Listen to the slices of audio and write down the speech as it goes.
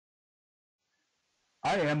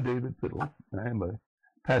I am David Fiddle. I am a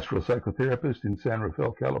pastoral psychotherapist in San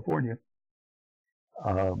Rafael, California,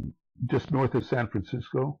 just north of San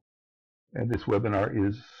Francisco. And this webinar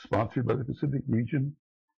is sponsored by the Pacific region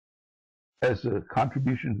as a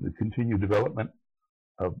contribution to the continued development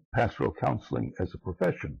of pastoral counseling as a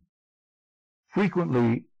profession.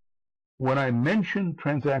 Frequently, when I mention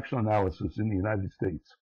transactional analysis in the United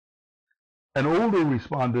States, an older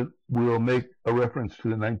respondent will make a reference to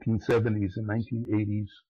the 1970s and 1980s.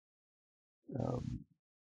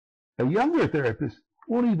 A younger therapist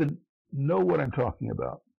won't even know what I'm talking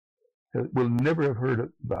about, will never have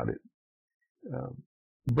heard about it.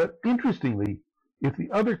 But interestingly, if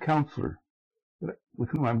the other counselor with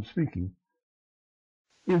whom I'm speaking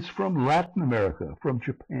is from Latin America, from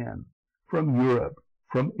Japan, from Europe,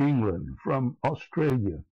 from England, from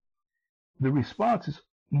Australia, the response is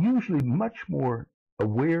usually much more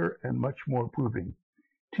aware and much more approving.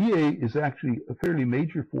 TA is actually a fairly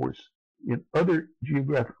major force in other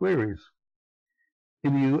geographical areas.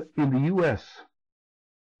 In the U.S.,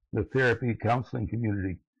 the therapy counseling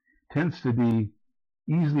community tends to be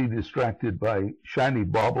easily distracted by shiny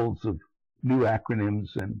baubles of new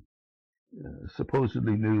acronyms and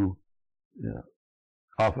supposedly new,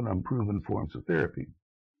 often unproven forms of therapy.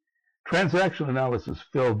 Transactional analysis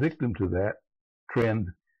fell victim to that trend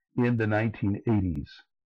in the 1980s.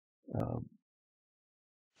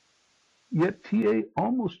 Yet TA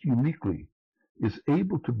almost uniquely is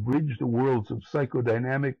able to bridge the worlds of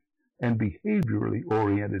psychodynamic and behaviorally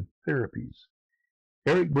oriented therapies.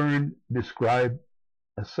 Eric Berne described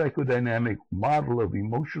a psychodynamic model of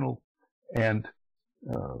emotional and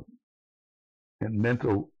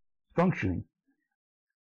mental functioning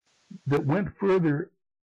that went further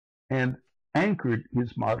and anchored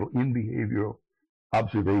his model in behavioral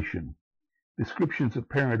observation. Descriptions of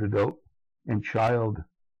parent, adult, and child,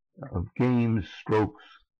 of games, strokes,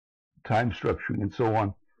 time structuring, and so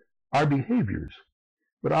on, are behaviors.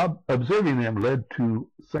 But observing them led to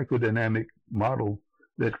a psychodynamic model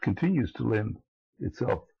that continues to lend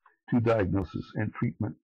itself to diagnosis and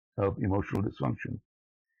treatment of emotional dysfunction.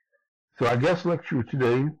 So our guest lecturer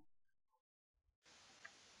today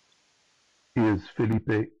is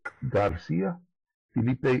Felipe Garcia.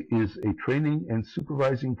 Felipe is a training and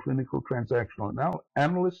supervising clinical transactional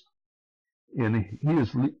analyst, and he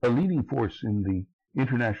is a leading force in the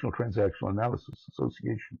International Transactional Analysis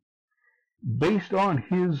Association. Based on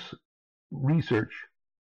his research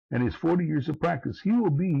and his 40 years of practice, he will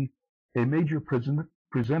be a major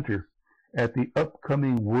presenter at the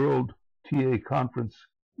upcoming World TA Conference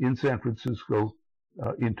in San Francisco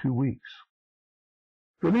in 2 weeks.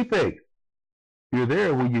 Felipe, you're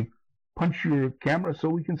there. Will you punch your camera so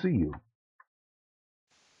we can see you?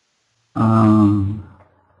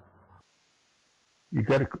 You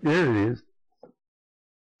got there it is.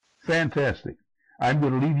 Fantastic. I'm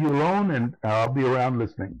going to leave you alone, and I'll be around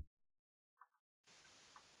listening.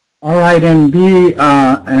 All right, and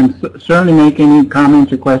certainly make any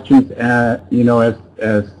comments or questions, as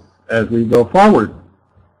we go forward.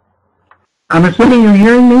 I'm assuming you're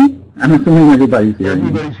hearing me. I'm assuming everybody's hearing me.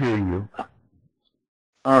 Everybody's hearing you.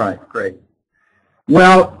 All right, great.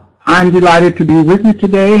 Well, I'm delighted to be with you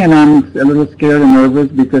today, and I'm a little scared and nervous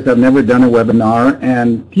because I've never done a webinar,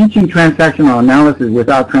 and teaching transactional analysis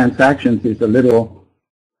without transactions is a little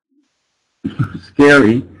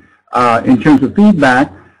scary in terms of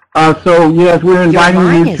feedback. So yes, we're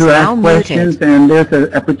inviting you to ask questions, and there's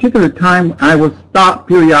a particular time I will stop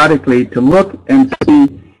periodically to look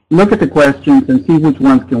at the questions and see which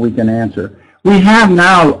ones we can answer. We have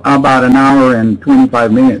now about an hour and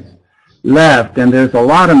 25 minutes left, and there's a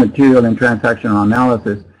lot of material in transactional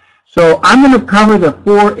analysis. So I'm going to cover the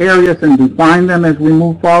 4 areas and define them as we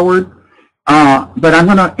move forward, but I'm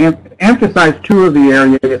going to emphasize 2 of the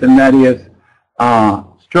areas, and that is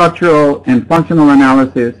structural and functional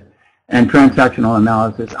analysis and transactional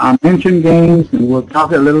analysis. I'll mention games, and we'll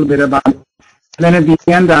talk a little bit about it. Then at the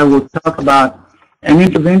end, I will talk about an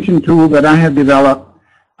intervention tool that I have developed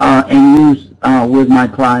and use with my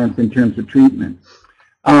clients in terms of treatment.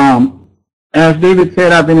 As David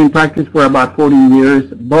said, I've been in practice for about 40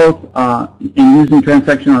 years, both in using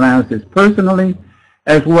transactional analysis personally,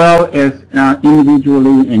 as well as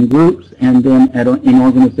individually in groups, and then in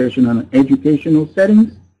organizational and educational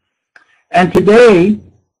settings. And today,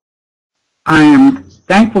 I am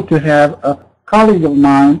thankful to have a colleague of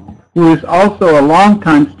mine who is also a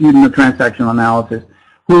longtime student of transactional analysis,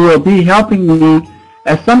 who will be helping me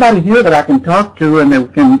as somebody here that I can talk to and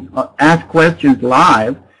that can ask questions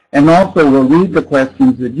live, and also will read the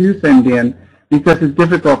questions that you send in, because it's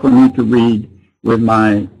difficult for me to read with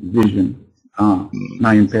my vision,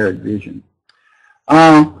 my impaired vision.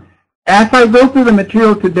 As I go through the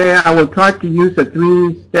material today, I will try to use a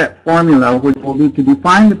three-step formula, which will be to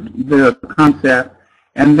define the concept,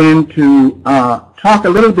 and then to talk a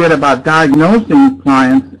little bit about diagnosing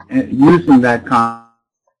clients using that concept,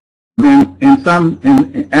 and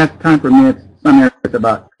as time permits, some areas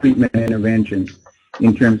about treatment and intervention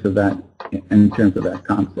in terms of that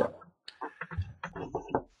concept.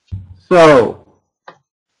 So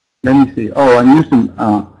let me see. Oh, I'm using.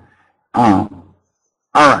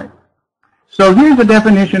 All right. So here's the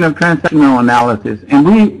definition of transactional analysis, and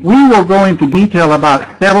we will go into detail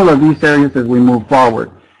about several of these areas as we move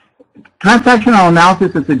forward. Transactional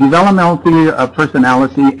analysis is a developmental theory of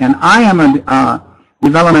personality, and I am a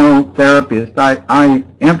developmental therapist. I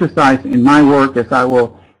emphasize in my work, as I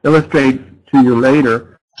will illustrate to you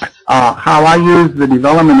later, how I use the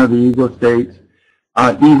development of the ego states,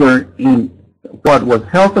 either in what was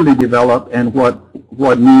healthily developed and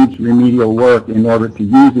what needs remedial work in order to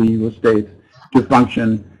use the ego states to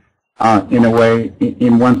function in a way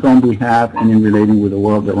in one's own behalf and in relating with the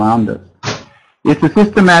world around us. It's a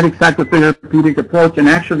systematic psychotherapeutic approach, and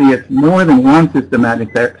actually it's more than one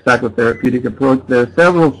systematic psychotherapeutic approach. There are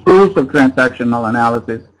several schools of transactional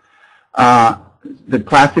analysis. The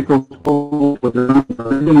classical school with the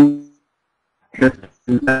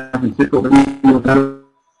San Francisco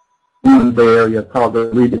area called the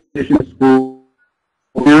Redecision School,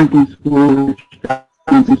 Parenting School, which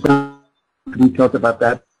details about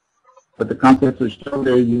that, but the concepts are still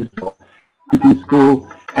very useful. School,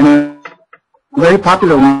 and a very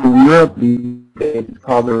popular one in Europe these days is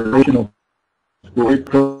called the Relational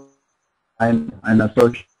School and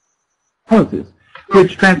Association Analysis,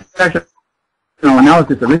 which transactional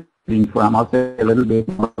analysis is originating from. I'll say a little bit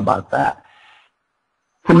more about that.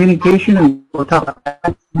 Communication, and we'll talk about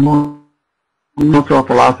that more. Cultural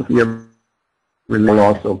philosophy of will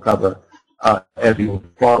also cover as we move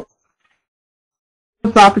forward.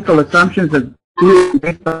 Philosophical assumptions are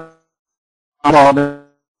based on all the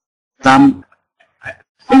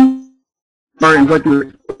in what you're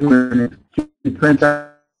doing in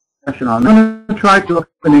transactional. I'm going to try to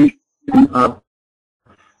explanation of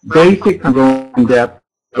basic and go in depth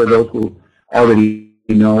for those who already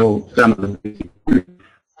know some of the basic.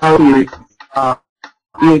 How it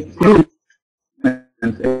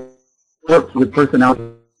works with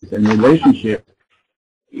personalities and relationships.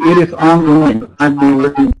 It is ongoing. I've been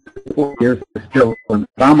working for 4 years still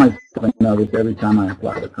by myself and others every time I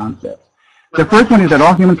apply the concepts. The first one is that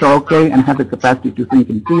all humans are okay and have the capacity to think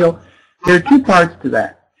and feel. There are two parts to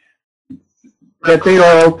that. That they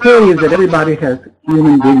are okay is that everybody has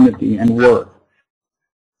human dignity and worth.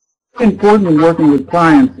 It's important in working with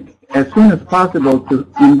clients as soon as possible to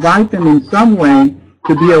invite them in some way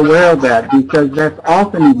to be aware of that, because that's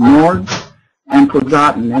often ignored and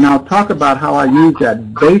forgotten. And I'll talk about how I use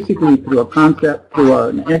that basically through a concept, through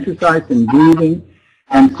an exercise in breathing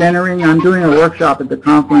and centering. I'm doing a workshop at the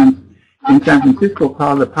conference in San Francisco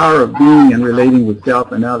called The Power of Being and Relating with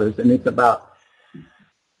Self and Others, and it's about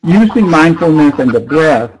using mindfulness and the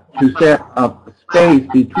breath to set up space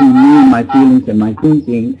between me and my feelings and my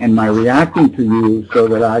thinking and my reacting to you so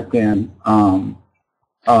that I can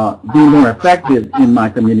be more effective in my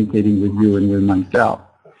communicating with you and with myself.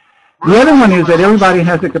 The other one is that everybody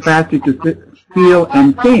has the capacity to feel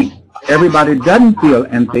and think. Everybody doesn't feel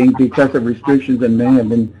and think because of restrictions that may have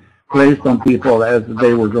been placed on people as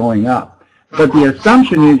they were growing up. But the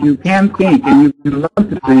assumption is you can think, and you can learn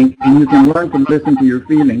to think, and you can learn to listen to your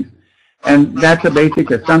feelings. And that's a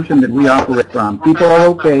basic assumption that we operate from. People are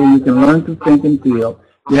okay, you can learn to think and feel.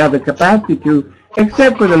 You have the capacity to,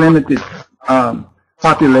 except for the limited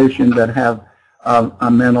population that have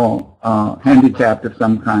a mental handicap of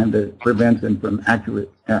some kind that prevents them from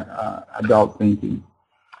accurate adult thinking.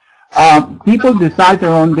 People decide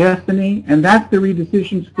their own destiny, and that's the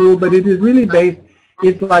Redecision School, but it is really based,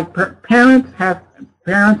 it's like parents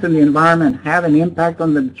and the environment have an impact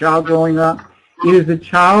on the child growing up. It is the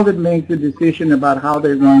child that makes the decision about how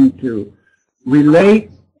they're going to relate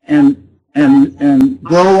and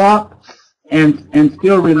grow up and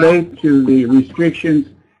still relate to the restrictions,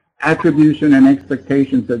 attribution, and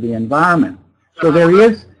expectations of the environment. So there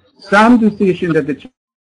is some decision that the child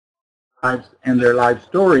lives and their life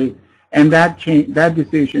story, and that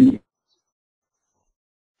decision.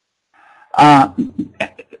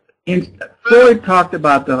 Freud talked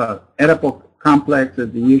about the Oedipal complex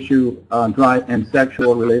as the issue, drive and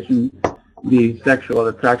sexual relation, the sexual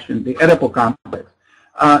attraction, the Oedipal complex.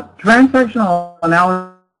 Transactional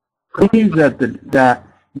analysis believes that the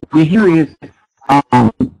behavior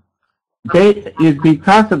is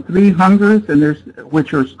because of three hungers, and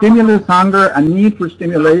which are stimulus, hunger, a need for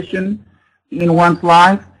stimulation, in one's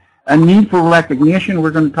life, a need for recognition.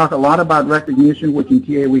 We're going to talk a lot about recognition, which in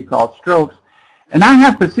TA we call strokes. And I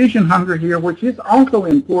have position hunger here, which is also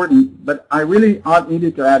important, but I really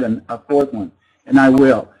needed to add a fourth one, and I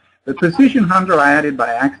will. The position hunger I added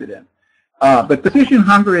by accident. But position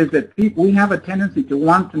hunger is that we have a tendency to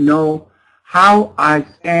want to know how I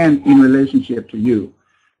stand in relationship to you.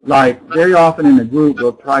 Like very often in a group,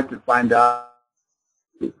 we'll try to find out,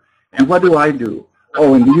 and what do I do?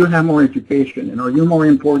 Oh, and do you have more education? And are you more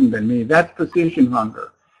important than me? That's position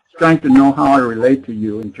hunger. It's trying to know how I relate to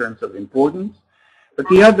you in terms of importance. But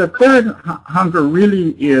the third hunger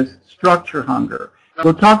really is structure hunger.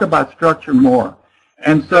 We'll talk about structure more.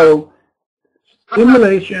 And so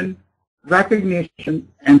stimulation, recognition,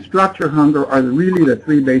 and structure hunger are really the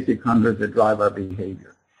three basic hungers that drive our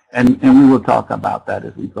behavior. And we will talk about that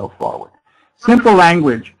as we go forward. Simple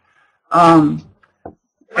language.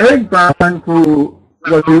 Eric Byrne, who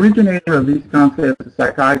was the originator of these concepts, a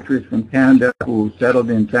psychiatrist from Canada who settled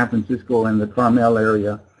in San Francisco and the Carmel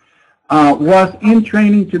area, was in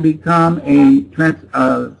training to become a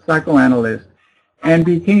psychoanalyst and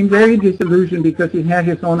became very disillusioned because he had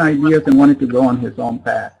his own ideas and wanted to go on his own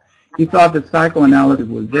path. He thought that psychoanalysis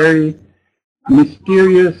was very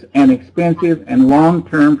mysterious and expensive and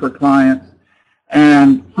long-term for clients,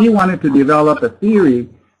 and he wanted to develop a theory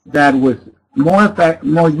that was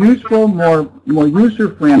more useful, more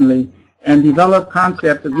user-friendly, and develop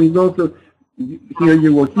concepts. As we go through here,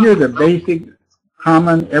 you will hear the basic,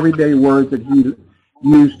 common, everyday words that he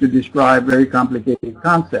used to describe very complicated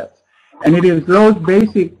concepts. And it is those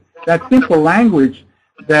basic, that simple language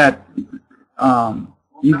that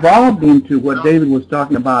evolved into what David was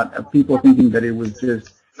talking about, of people thinking that it was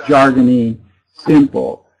just jargony,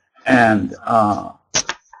 simple, and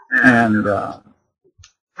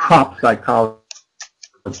pop psychology.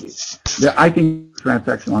 I think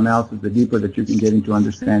transactional analysis, the deeper that you can get into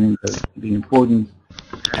understanding the importance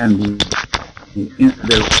and the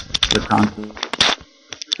concept.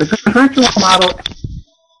 The contractual model,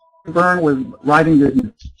 Byrne was writing this.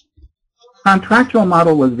 Contractual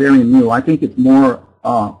model was very new. I think it's more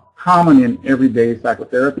common in everyday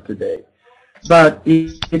psychotherapy today. But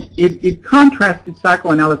it contrasted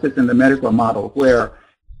psychoanalysis and the medical model, where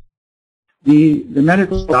the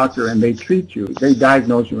medical doctor and they treat you, they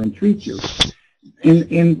diagnose you and treat you.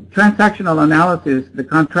 In transactional analysis, the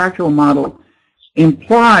contractual model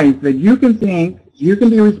implies that you can think, you can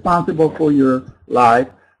be responsible for your life.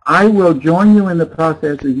 I will join you in the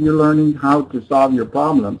process of you learning how to solve your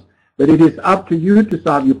problems, but it is up to you to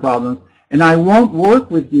solve your problems, and I won't work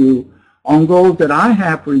with you on goals that I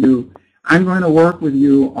have for you. I'm going to work with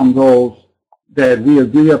you on goals that we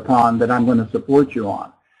agree upon, that I'm going to support you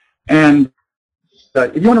on. And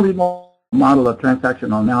if you want to read more model of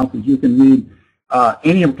transactional analysis, you can read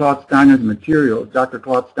any of Claude Steiner's materials. Dr.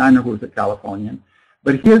 Claude Steiner, who is a Californian,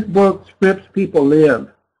 but his book, Scripts People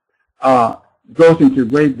Live, goes into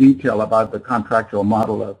great detail about the contractual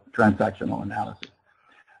model of transactional analysis.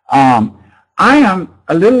 I am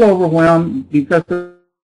a little overwhelmed because of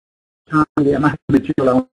the amount of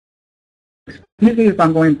material. Usually if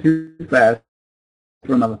I'm going too fast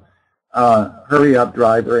from a hurry-up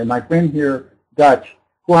driver, and my friend here, Dutch,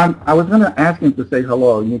 who I was going to ask him to say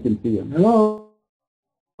hello, and you can see him. Hello.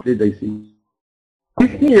 Did they see?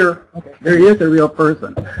 He's here. Okay. There he is, a real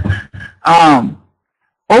person.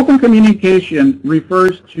 Open communication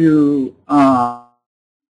refers to,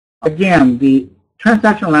 again, the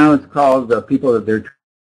transactional analysis calls the people that they're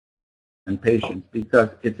and patients, because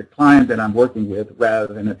it's a client that I'm working with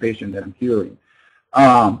rather than a patient that I'm curing.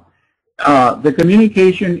 The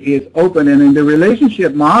communication is open, and in the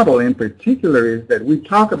relationship model in particular is that we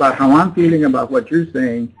talk about how I'm feeling about what you're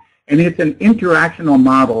saying, and it's an interactional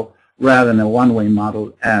model rather than a one-way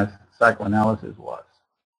model as psychoanalysis was.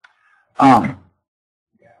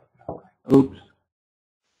 Oops.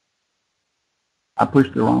 I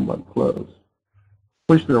pushed the wrong button, close.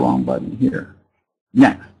 Push the wrong button here.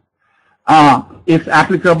 Next. It's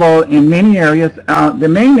applicable in many areas. The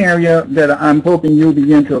main area that I'm hoping you'll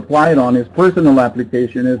begin to apply it on is personal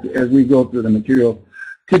application as we go through the material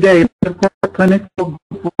today. Of course, clinical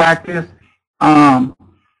practice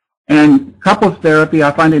and couples therapy.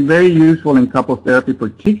 I find it very useful in couples therapy,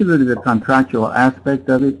 particularly the contractual aspect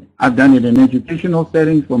of it. I've done it in educational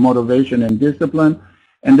settings for motivation and discipline,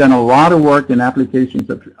 and done a lot of work in applications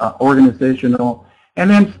of organizational. And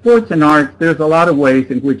then sports and arts, there's a lot of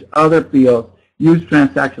ways in which other fields use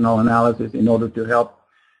transactional analysis in order to help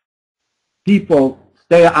people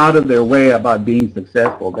stay out of their way about being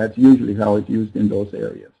successful. That's usually how it's used in those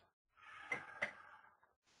areas.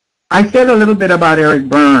 I said a little bit about Eric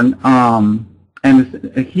Byrne.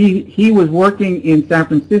 and he was working in San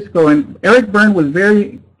Francisco, and Eric Berne was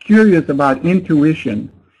very curious about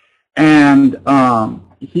intuition, and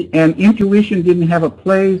intuition didn't have a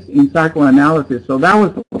place in psychoanalysis, so that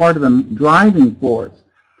was part of the driving force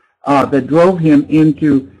that drove him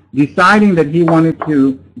into deciding that he wanted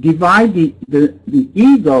to divide the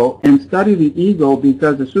ego and study the ego,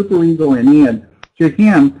 because the superego and id, to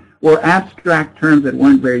him, were abstract terms that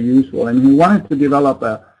weren't very useful, and he wanted to develop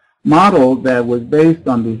a model that was based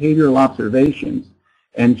on behavioral observations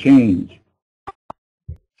and change.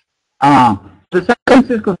 The San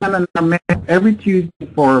Francisco Seminar met every Tuesday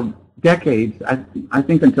for decades, I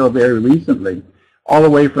think until very recently, all the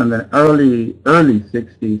way from the early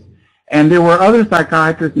 60s. And there were other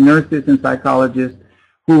psychiatrists, nurses, and psychologists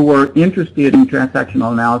who were interested in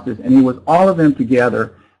transactional analysis, and it was all of them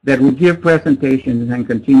together that would give presentations and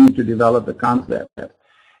continue to develop the concept.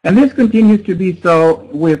 And this continues to be so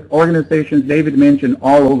with organizations David mentioned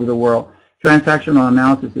all over the world. Transactional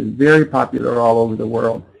analysis is very popular all over the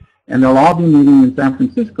world. And they'll all be meeting in San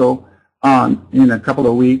Francisco in a couple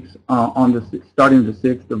of weeks starting the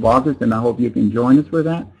 6th of August, and I hope you can join us for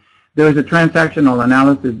that. There is a transactional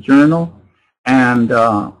analysis journal, and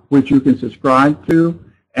which you can subscribe to.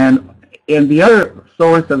 And the other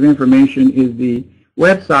source of information is the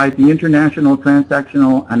website, the International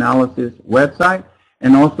Transactional Analysis website,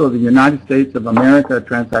 and also the United States of America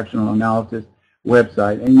Transactional Analysis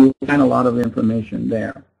website. And you'll find a lot of information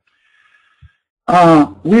there.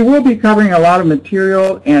 We will be covering a lot of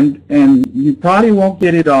material, and you probably won't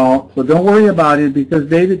get it all, so don't worry about it, because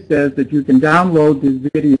David says that you can download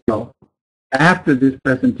this video after this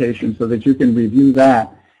presentation so that you can review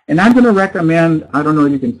that. And I'm going to recommend, I don't know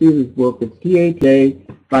if you can see this book, it's THA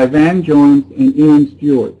by Van Jones and Ian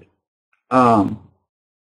Stewart. And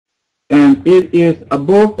it is a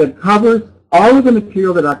book that covers all of the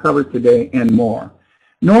material that I covered today and more.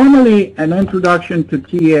 Normally, an introduction to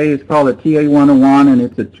TA is called a TA 101, and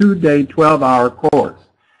it's a 2-day, 12-hour course.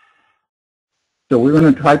 So we're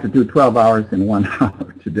going to try to do 12 hours in 1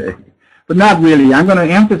 hour today. But not really. I'm going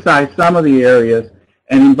to emphasize some of the areas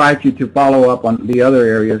and invite you to follow up on the other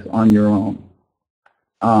areas on your own.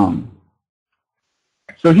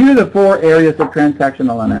 So here are the 4 areas of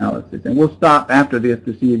transactional analysis, and we'll stop after this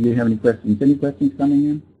to see if you have any questions. Any questions coming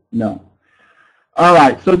in? No. All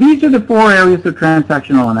right, so these are the 4 areas of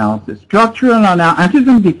transactional analysis. Structural analysis, I'm just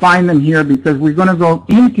going to define them here because we're going to go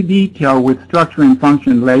into detail with structure and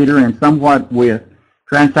function later, and somewhat with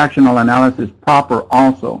transactional analysis proper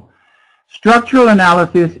also. Structural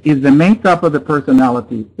analysis is the makeup of the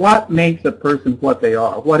personality. What makes a person what they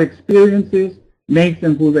are? What experiences makes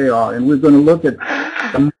them who they are? And we're going to look at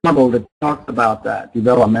the model that talks about that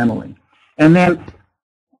developmentally. And then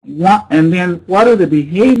what are the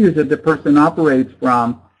behaviors that the person operates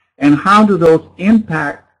from, and how do those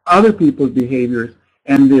impact other people's behaviors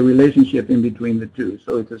and the relationship in between the two?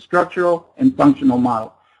 So it's a structural and functional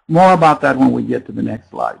model. More about that when we get to the next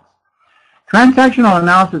slides. Transactional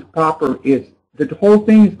analysis proper is, the whole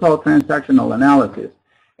thing is called transactional analysis,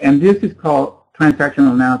 and this is called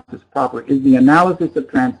transactional analysis proper, is the analysis of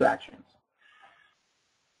transactions.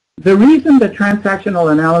 The reason that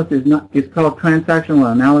transactional analysis is called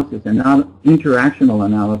transactional analysis and not interactional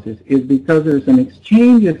analysis is because there's an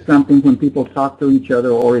exchange of something when people talk to each other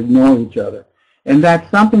or ignore each other. And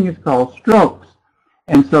that something is called strokes.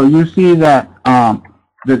 And so you see that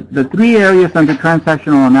the 3 areas under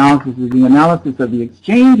transactional analysis is the analysis of the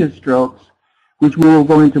exchange of strokes, which we will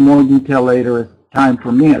go into more detail later as time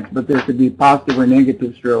permits, but there could be positive or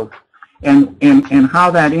negative strokes, and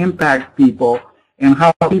how that impacts people, and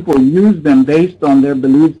how people use them based on their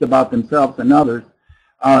beliefs about themselves and others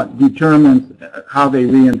determines how they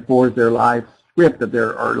reinforce their life script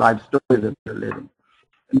or life story that they're living.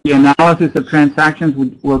 The analysis of transactions,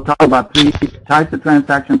 we'll talk about 3 types of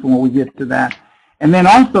transactions when we get to that. And then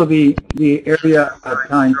also the area of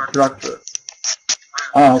time structure,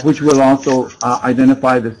 which will also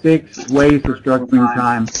identify the 6 ways of structuring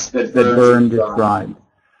time that Berne described.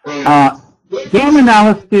 Game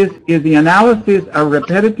analysis is the analysis of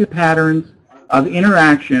repetitive patterns of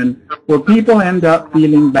interaction where people end up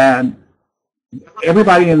feeling bad.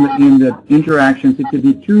 Everybody in the interactions, it could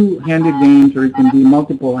be 2-handed games, or it can be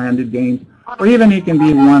multiple-handed games, or even it can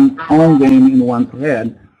be one's own game in one's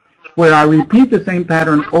head, where I repeat the same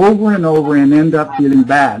pattern over and over and end up feeling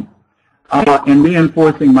bad and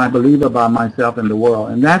reinforcing my belief about myself and the world.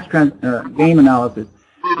 And that's game analysis.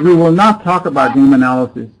 We will not talk about game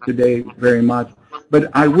analysis today very much,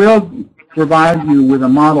 but I will provide you with a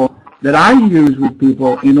model that I use with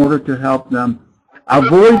people in order to help them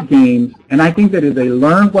avoid games. And I think that if they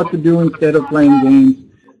learn what to do instead of playing games,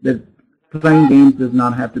 that playing games does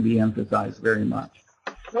not have to be emphasized very much.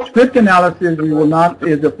 Script analysis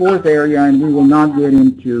is the fourth area, and we will not get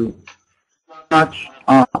into much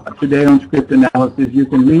today on script analysis. You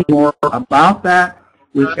can read more about that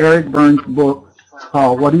with Eric Burns' book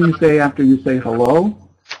called "What Do You Say After You Say Hello?"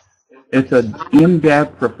 It's an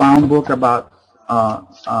in-depth, profound book about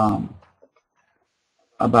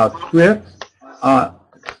scripts.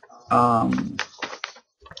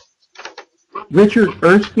 Richard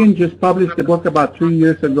Erskine just published a book about 3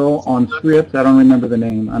 years ago on scripts. I don't remember the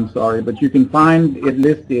name, I'm sorry, but you can find it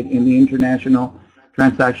listed in the International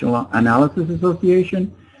Transactional Analysis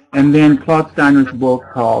Association, and then Claude Steiner's book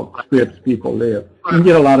called Scripts People Live. You can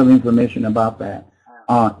get a lot of information about that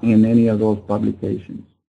in any of those publications.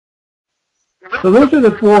 So those are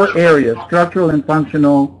the four areas: structural and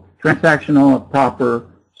functional, transactional, proper,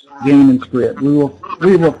 game, and script. We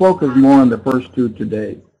will focus more on the first two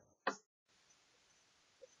today.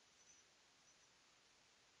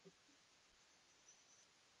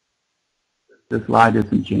 The slide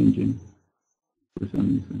isn't changing for some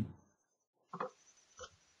reason.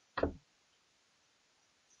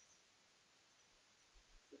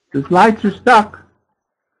 The slides are stuck.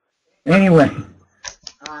 Anyway,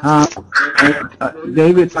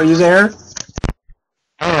 David, are you there?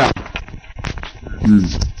 Yeah.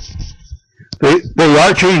 They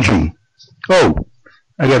are changing. Oh,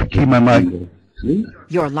 I got to keep my mic.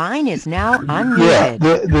 Your line is now unmuted. Yeah,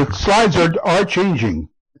 the slides are changing.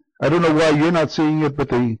 I don't know why you're not seeing it, but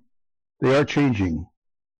they are changing.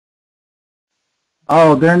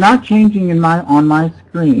 Oh, they're not changing on my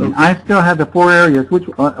screen. Okay. I still have the four areas. Which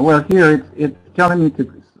well, here it's telling me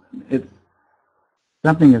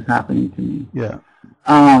something is happening to me. Yeah.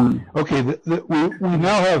 Okay. We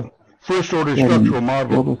now have first order structural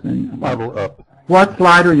model up. What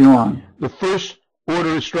slide are you on? The first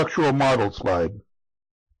order structural model slide.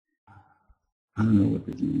 I don't know what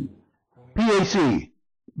this means. PAC.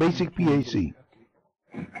 Basic PAC.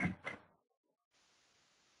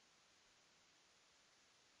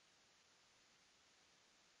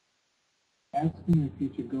 Asking if you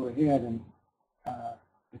should go ahead and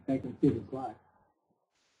if they can see the slide.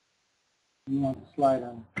 You want the slide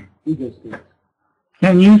on ego states.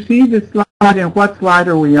 Can you see the slide, and what slide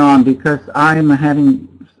are we on? Because I'm having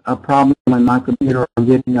a problem on my computer. I'm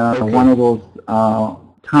getting one of those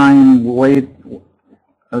time wave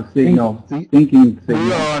signal, thinking signal.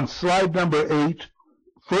 We are on slide number 8,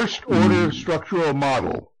 first order structural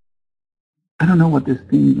model. I don't know what this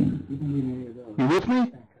thing is. You don't need any of those. You with me? I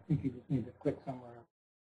think you just need to click somewhere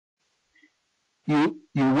else.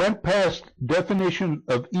 You went past definition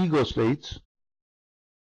of ego states,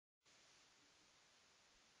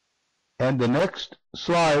 and the next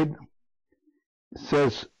slide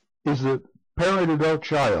says, is the parent, adult,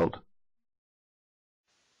 child.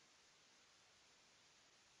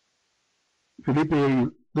 Felipe, are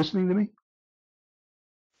you listening to me?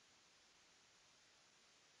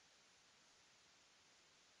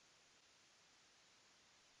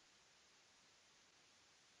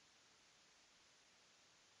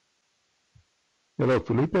 Hello,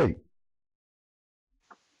 Felipe.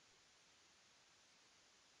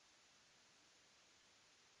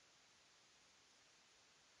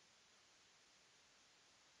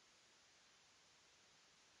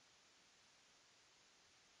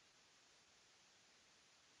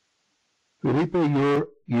 Felipe,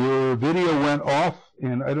 your video went off,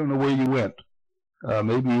 and I don't know where you went.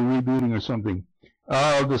 Maybe you're rebooting or something.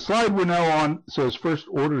 The slide we're now on says first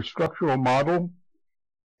order structural model,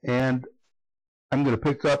 and I'm going to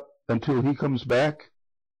pick up until he comes back.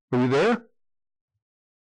 Are you there?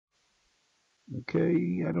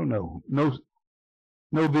 Okay, I don't know.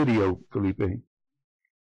 No video, Felipe.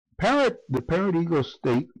 The parent ego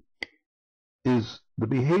state is the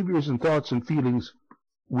behaviors and thoughts and feelings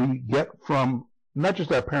we get from not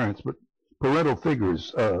just our parents, but parental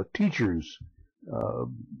figures, teachers,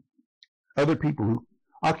 other people who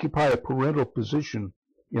occupy a parental position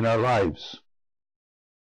in our lives.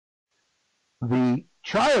 The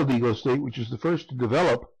child ego state, which is the first to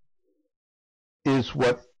develop, is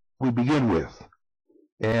what we begin with.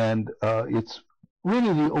 And it's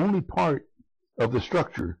really the only part of the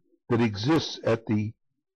structure that exists in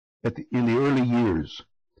the early years.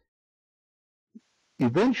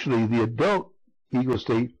 Eventually, the adult ego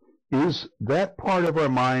state is that part of our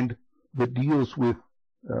mind that deals with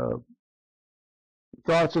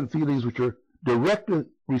thoughts and feelings which are direct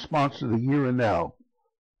response to the here and now.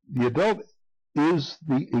 The adult is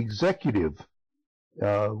the executive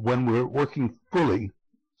when we're working fully,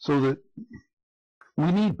 so that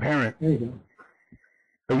we need parent. There you go.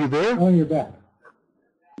 Are you there? On your back.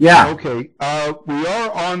 Yeah. Okay. We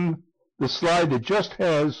are on the slide that just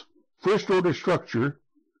has first order structure,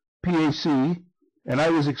 PAC, and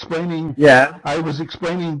I was explaining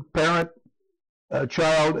parent,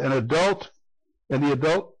 child, and adult, and the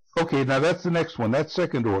adult. Okay, now that's the next one. That's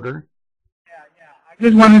second order. I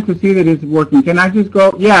just wanted to see that it's working. Can I just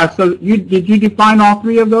go? Yeah. So did you define all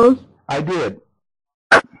three of those? I did.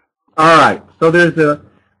 All right. So there's a.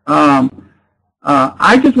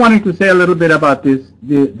 I just wanted to say a little bit about this,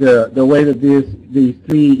 the way that these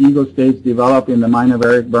three ego states develop in the mind of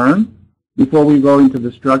Eric Berne before we go into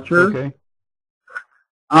the structure. Okay.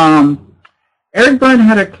 Eric Berne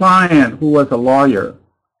had a client who was a lawyer,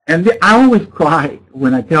 and I always cry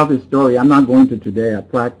when I tell this story. I'm not going to today. I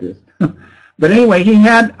practiced. But anyway, he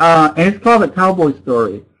had, and it's called the cowboy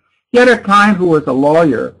story. He had a client who was a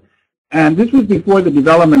lawyer, and this was before the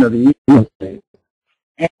development of the ego state.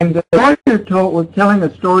 And the lawyer was telling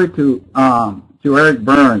a story to Eric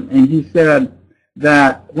Berne, and he said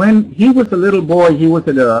that when he was a little boy, he was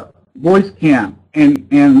at a boys camp,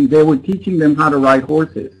 and they were teaching them how to ride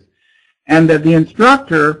horses. And that the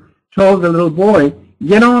instructor told the little boy,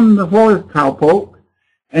 "Get on the horse, cowpoke."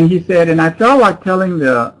 And he said, and I felt like telling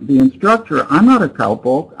the instructor, "I'm not a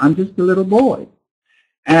cowpoke, I'm just a little boy."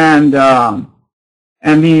 And the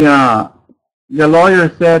lawyer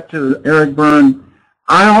said to Eric Berne,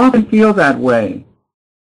 "I often feel that way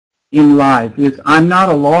in life. I'm not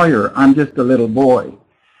a lawyer, I'm just a little boy."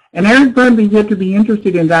 And Eric Berne began to be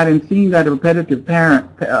interested in that and seeing that repetitive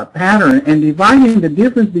pattern and dividing the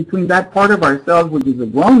difference between that part of ourselves, which is a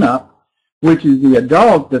grown-up, which is the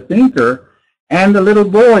adult, the thinker, and the little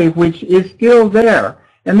boy, which is still there.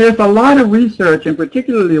 And there's a lot of research, and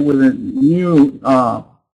particularly with the new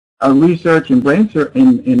research in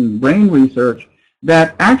brain research,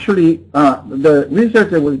 that actually the research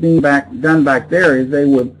that was being done back there is they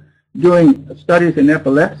were doing studies in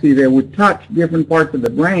epilepsy. They would touch different parts of the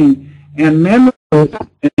brain, and memories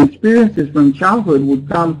and experiences from childhood would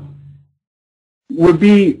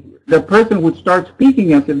be, the person would start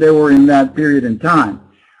speaking as if they were in that period in time.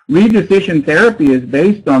 Redecision therapy is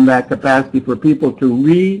based on that capacity for people to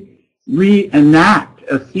reenact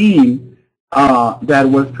a scene that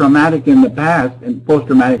was traumatic in the past, and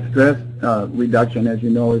post-traumatic stress reduction, as you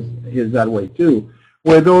know, is that way too,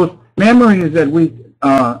 where those memories that we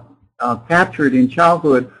captured in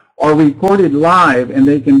childhood are recorded live, and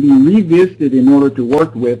they can be revisited in order to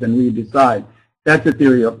work with and redecide. That's the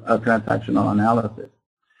theory of transactional analysis.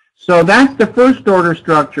 So that's the first order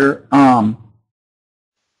structure.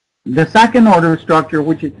 The second order structure,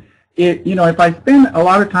 which is, if I spend a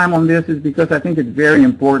lot of time on this, is because I think it's very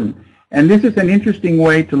important. And this is an interesting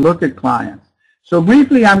way to look at clients. So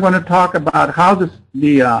briefly, I'm going to talk about how the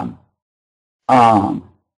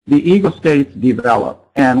ego states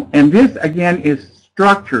develop. And this, again, is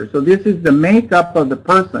structure. So this is the makeup of the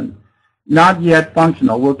person, not yet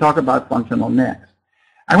functional. We'll talk about functional next.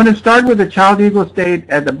 I'm going to start with the child ego state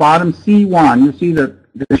at the bottom, C1. You see the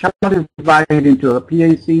child is divided into a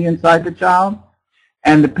PAC inside the child,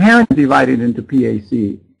 and the parent is divided into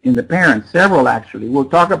PAC in the parent, several actually. We'll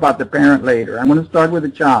talk about the parent later. I'm going to start with the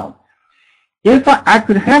child. If I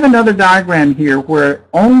could have another diagram here where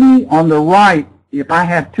only on the right, if I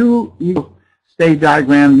had two ego state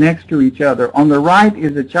diagrams next to each other, on the right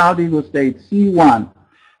is the child ego state C1.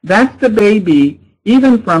 That's the baby.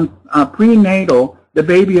 Even from prenatal, the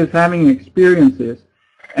baby is having experiences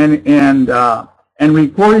and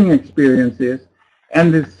recording experiences,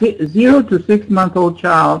 and the 0 to 6 month old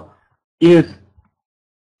child is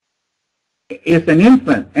an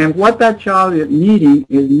infant, and what that child is needing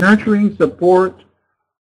is nurturing, support,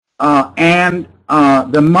 and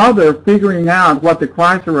the mother figuring out what the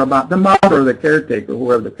cries are about. The mother or the caretaker,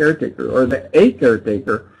 whoever the caretaker, or a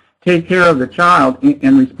caretaker, take care of the child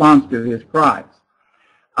in response to his cries.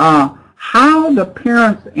 How the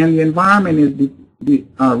parents and the environment is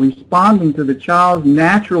responding to the child's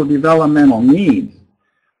natural developmental needs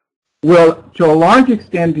will, to a large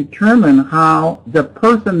extent, determine how the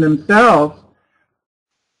person themselves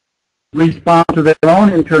respond to their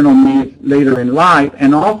own internal needs later in life,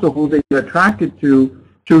 and also who they get attracted to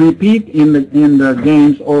repeat in the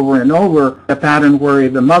games over and over the pattern where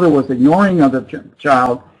if the mother was ignoring of the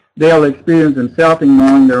child, they'll experience themselves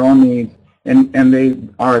ignoring their own needs, and they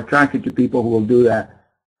are attracted to people who will do that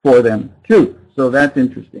for them too. So that's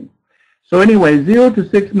interesting. So anyway, 0 to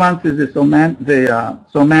 6 months is the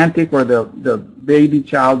somatic, or the baby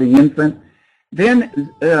child, the infant. Then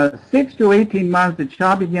 6 to 18 months, the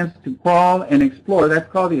child begins to crawl and explore. That's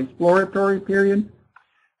called the exploratory period.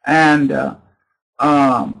 And the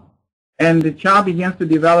child begins to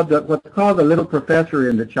develop what's called the little professor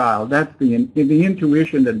in the child. That's the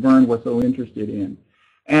intuition that Berne was so interested in.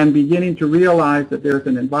 and beginning to realize that there's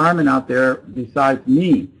an environment out there besides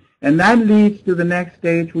me. And that leads to the next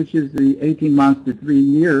stage, which is the 18 months to 3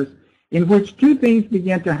 years, in which two things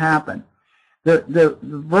begin to happen.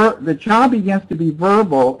 The child begins to be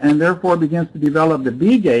verbal and therefore begins to develop the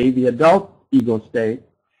BGA, the adult ego state,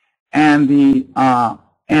 and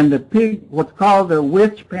what's called the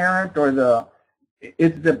witch parent, or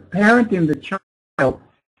it's the parent in the child,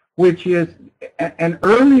 which is an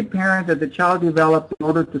early parent that the child develops in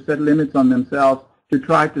order to set limits on themselves to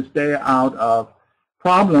try to stay out of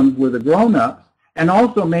problems with the grown-ups and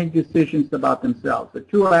also make decisions about themselves. The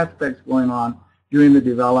two aspects going on during the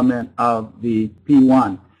development of the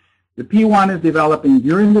P1. The P1 is developing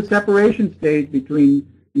during the separation stage between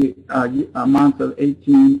the months of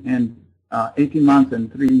 18 months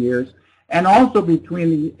and 3 years, and also between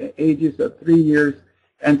the ages of 3 years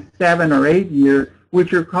and 7 or 8 years,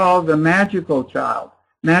 which are called the magical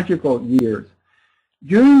years.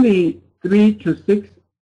 During the 3 to 6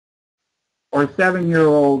 or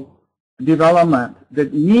 7-year-old development, the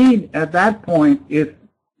need at that point is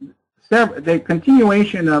the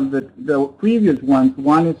continuation of the previous ones.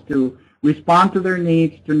 One is to respond to their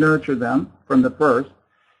needs, to nurture them from the first,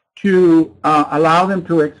 to allow them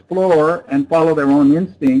to explore and follow their own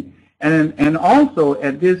instinct, and also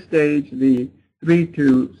at this stage, the 3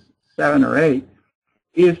 to 7 or 8,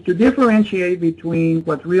 is to differentiate between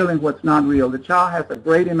what's real and what's not real. The child has a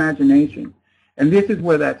great imagination, and this is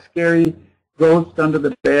where that scary ghost under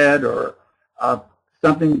the bed or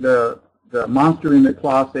something, the monster in the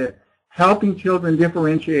closet, helping children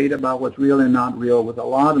differentiate about what's real and not real with a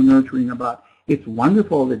lot of nurturing about, it's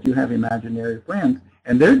wonderful that you have imaginary friends,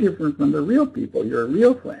 and they're different from the real people, your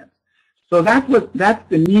real friends. So that's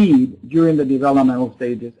the need during the developmental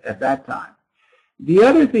stages at that time. The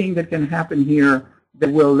other thing that can happen here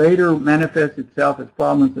that will later manifest itself as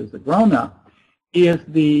problems as a grown-up is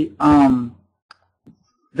the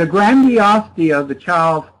grandiosity of the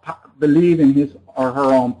child's belief in his or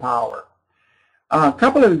her own power. A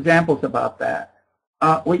couple of examples about that.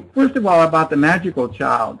 First of all, about the magical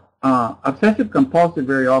child. Obsessive-compulsive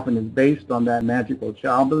very often is based on that magical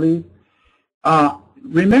child belief.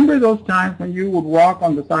 Remember those times when you would walk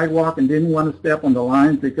on the sidewalk and didn't want to step on the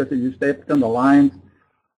lines because if you stepped on the lines,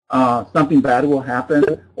 something bad will happen,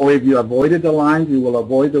 or if you avoided the lines, you will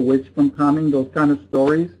avoid the witch from coming, those kind of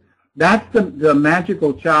stories. That's the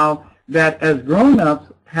magical child that as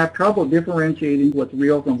grown-ups have trouble differentiating what's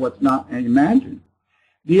real from what's not imagined.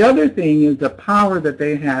 The other thing is the power that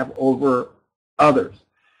they have over others.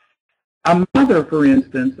 A mother, for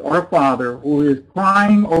instance, or a father who is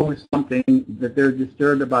crying over something that they're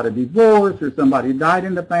disturbed about, a divorce or somebody died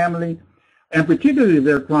in the family, and particularly if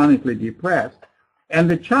they're chronically depressed, and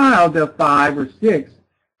the child of 5 or 6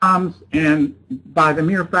 comes and by the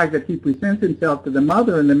mere fact that he presents himself to the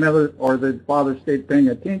mother and the mother or the father stays paying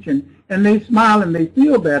attention and they smile and they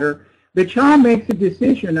feel better, the child makes a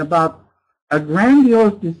decision about a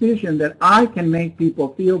grandiose decision that I can make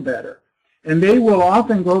people feel better. And they will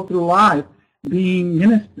often go through life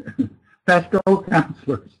being pastoral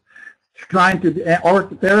counselors, trying to, or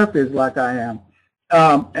therapists like I am.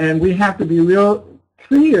 And we have to be real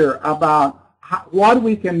clear about what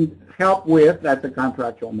we can help with, that's a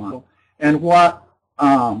contractual model, and what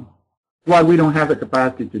we don't have the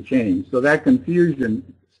capacity to change. So that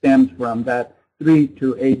confusion stems from that 3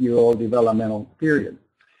 to 8-year-old developmental period.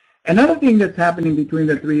 Another thing that's happening between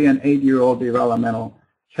the 3 and 8-year-old developmental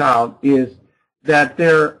child is that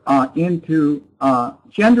they're into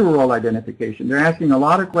gender role identification. They're asking a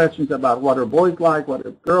lot of questions about what are boys like, what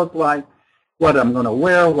are girls like, what I'm going to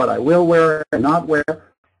wear, what I will wear and not wear.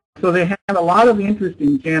 So they have a lot of interest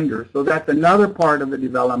in gender. So that's another part of the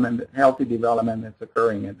development, healthy development that's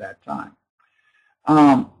occurring at that time.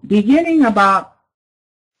 Beginning about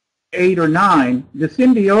 8 or 9, the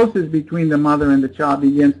symbiosis between the mother and the child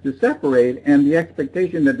begins to separate, and the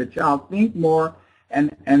expectation that the child think more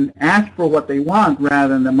and ask for what they want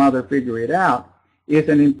rather than the mother figure it out is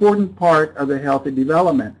an important part of the healthy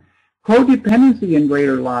development. Codependency in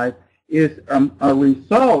greater life is a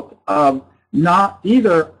result of not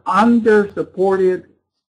either under-supported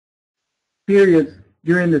periods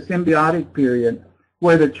during the symbiotic period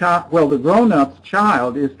where the child, well, the grown-up's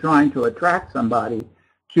child is trying to attract somebody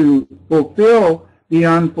to fulfill the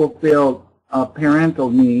unfulfilled parental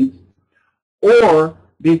needs, or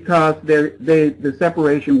because the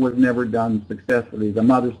separation was never done successfully. The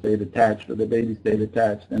mother stayed attached or the baby stayed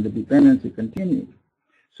attached and the dependency continued.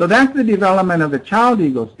 So that's the development of the child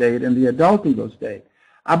ego state and the adult ego state.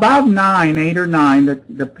 About 8 or 9,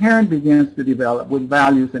 the parent begins to develop with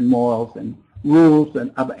values and morals and rules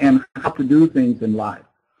and how to do things in life.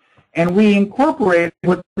 And we incorporate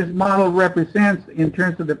what this model represents in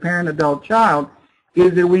terms of the parent-adult-child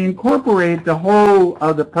is that we incorporate the whole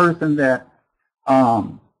of the person that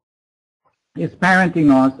is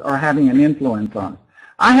parenting us or having an influence on us.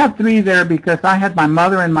 I have 3 there because I had my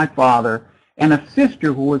mother and my father and a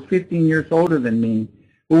sister who was 15 years older than me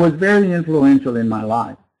who was very influential in my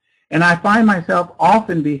life. And I find myself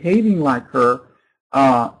often behaving like her,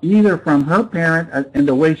 either from her parent and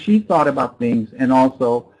the way she thought about things, and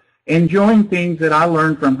also enjoying things that I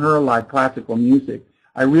learned from her, like classical music.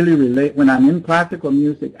 I really relate when I'm in classical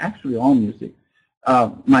music, actually all music,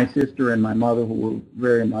 my sister and my mother who were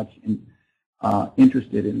very much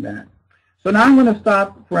interested in that. So now I'm going to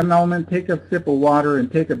stop for a moment, take a sip of water,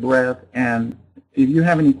 and take a breath. And if you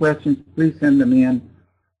have any questions, please send them in,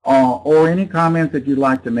 or any comments that you'd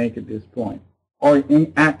like to make at this point, or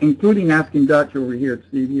including asking Dutch over here to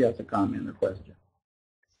see if he has a comment or question.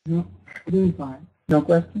 No, doing fine. No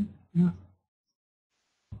question? No.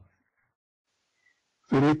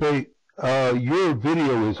 Felipe, your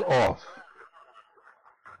video is off.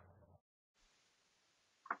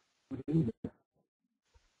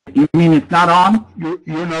 You mean it's not on?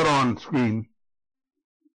 You're not on screen.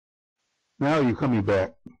 Now you're coming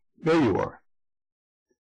back. There you are.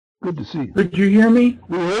 Good to see you. Did you hear me?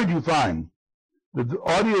 We heard you fine. The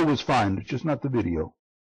audio was fine, it's just not the video.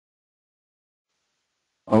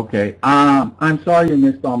 Okay. I'm sorry you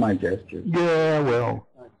missed all my gestures. Yeah, well,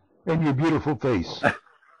 and your beautiful face.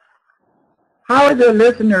 How are the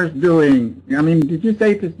listeners doing? I mean, did you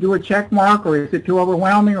say to do a check mark, or is it too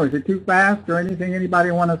overwhelming, or is it too fast, or anything?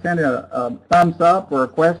 Anybody want to send a thumbs up or a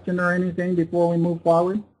question or anything before we move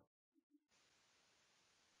forward?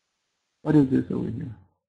 What is this over here?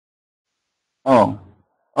 Oh,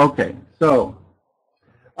 okay. So,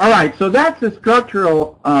 all right. So that's the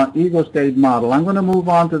structural ego state model. I'm going to move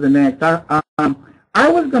on to the next. I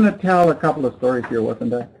was going to tell a couple of stories here,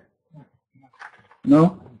 wasn't I?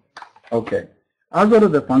 No? Okay. I'll go to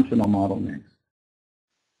the functional model next.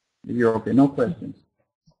 If you're okay. No questions.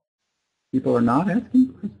 People are not asking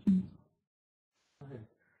questions?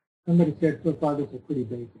 Somebody said so far this is pretty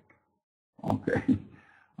basic. Okay.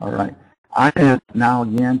 All right. I have now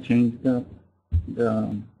again changed the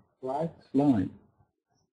slide.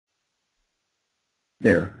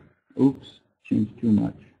 There. Oops. Changed too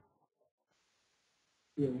much.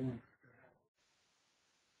 Yeah.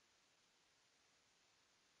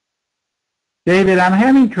 David, I'm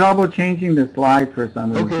having trouble changing the slide for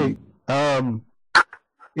some reason. Okay.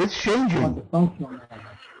 It's changing.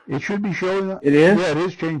 It should be showing up. It is? Yeah, it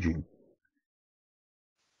is changing.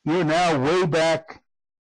 You're now way back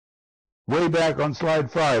on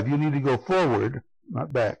slide 5. You need to go forward,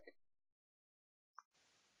 not back.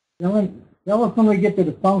 That was when we get to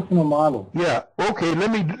the functional model. Yeah, okay,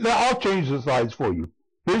 I'll change the slides for you.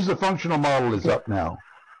 Here's the functional model is up now.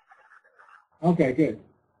 Okay, good.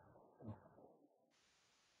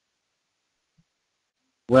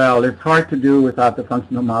 Well, it's hard to do without the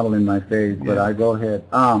functional model in my face, but I go ahead.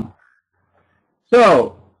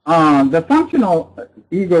 So the functional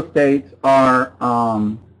ego states are,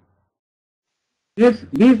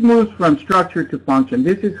 these moves from structure to function.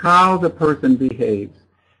 This is how the person behaves.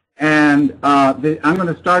 And I'm going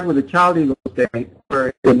to start with the child ego state,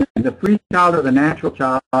 where the free child or the natural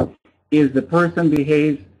child is the person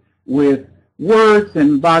behaves with words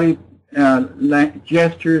and body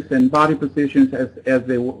gestures and body positions as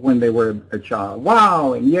when they were a child.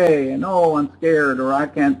 Wow and yay and oh, I'm scared, or I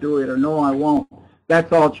can't do it, or no, I won't.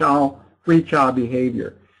 That's all free child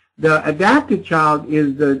behavior. The adapted child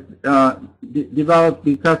is developed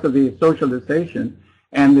because of the socialization,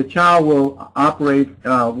 and the child will operate.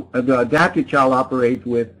 The adapted child operates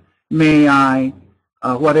with may I,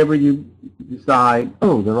 whatever you decide.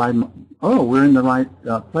 Oh, we're in the right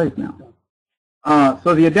place now.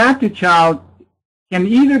 So the adapted child can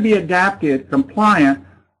either be adapted, compliant,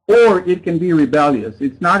 or it can be rebellious.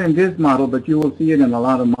 It's not in this model, but you will see it in a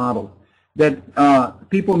lot of models, that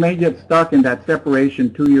people may get stuck in that separation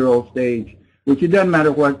 2-year-old stage, which it doesn't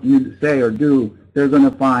matter what you say or do, they're going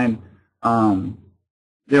to find,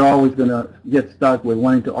 they're always going to get stuck with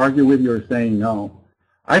wanting to argue with you or saying no.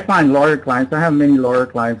 I find lawyer clients, I have many lawyer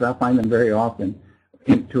clients, I find them very often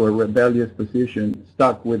into a rebellious position,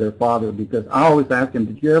 stuck with their father, because I always ask them,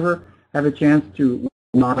 did you ever have a chance to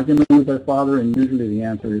argue with their father? And usually the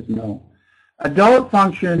answer is no. Adult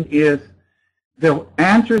function is the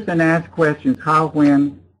answers and ask questions, how,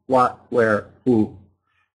 when, what, where, who.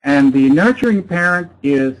 And the nurturing parent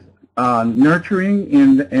is nurturing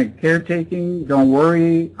and caretaking, don't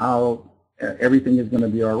worry, everything is going to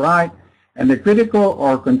be all right. And the critical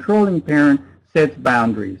or controlling parent sets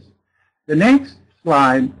boundaries. The next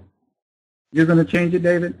slide You're going to change it,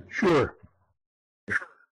 David? Sure.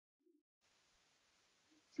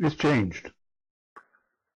 It's changed.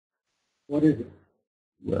 What is it?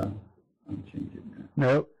 Well, I'll change it now.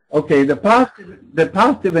 No. Okay, the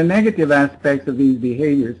positive and negative aspects of these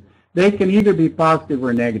behaviors, they can either be positive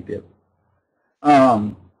or negative.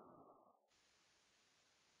 So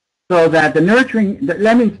that the nurturing,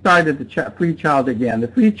 let me start at the free child again. The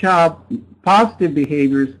free child positive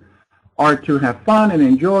behaviors are to have fun and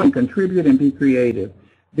enjoy and contribute and be creative.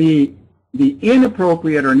 The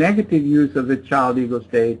inappropriate or negative use of the child ego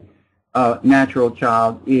state, natural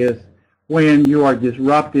child, is when you are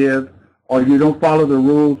disruptive or you don't follow the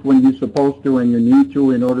rules when you're supposed to and you need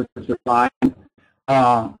to in order to survive.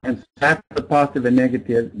 And so that's the positive and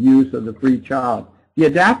negative use of the free child. The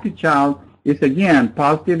adaptive child is, again,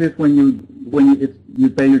 positive is when you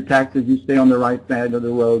pay your taxes, you stay on the right side of the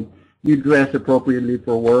road, you dress appropriately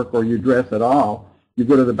for work, or you dress at all. You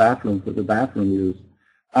go to the bathroom for the bathroom use.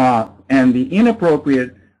 And the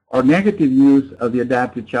inappropriate or negative use of the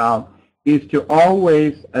adaptive child is to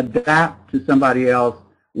always adapt to somebody else's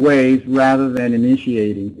ways rather than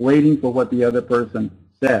initiating, waiting for what the other person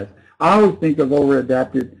says. I always think of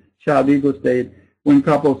over-adapted child ego state when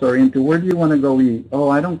couples are into, where do you want to go eat? Oh,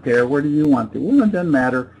 I don't care. Where do you want to? Well, it doesn't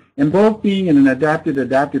matter. And both being in an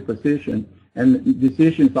adaptive position, and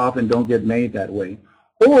decisions often don't get made that way.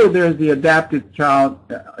 Or there's the adaptive child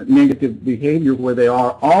negative behavior where they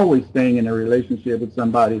are always staying in a relationship with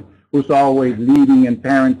somebody who's always leading and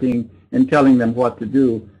parenting and telling them what to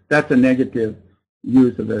do. That's a negative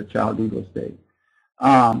use of the child ego state.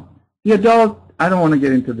 The adult, I don't want to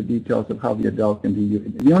get into the details of how the adult can be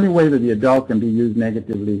used. The only way that the adult can be used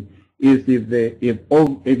negatively is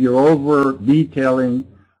if you're over detailing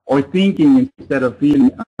or thinking instead of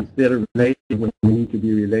feeling, instead of relating when you need to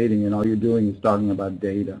be relating, and all you're doing is talking about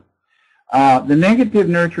data. The negative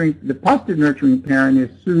nurturing, the positive nurturing parent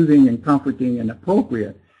is soothing and comforting and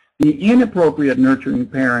appropriate. The inappropriate nurturing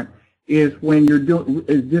parent is when you're doing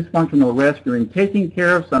dysfunctional rescuing, taking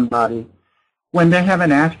care of somebody when they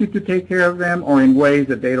haven't asked you to take care of them or in ways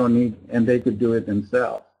that they don't need and they could do it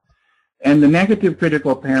themselves. And the negative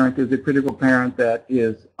critical parent is a critical parent that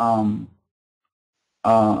is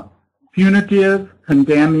punitive,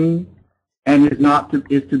 condemning, and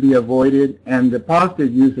is to be avoided. And the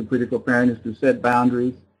positive use of critical parent is to set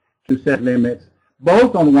boundaries, to set limits,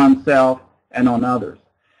 both on oneself and on others.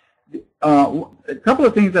 A couple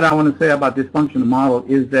of things that I want to say about this functional model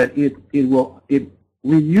is that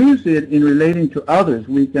we use it in relating to others.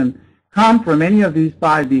 We can come from any of these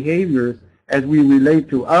 5 behaviors as we relate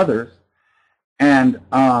to others, and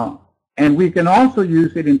we can also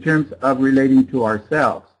use it in terms of relating to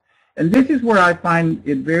ourselves. And this is where I find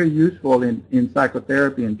it very useful in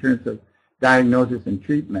psychotherapy in terms of diagnosis and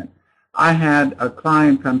treatment. I had a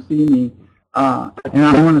client come see me, and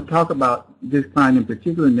I want to talk about this client in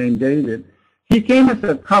particular named David. He came as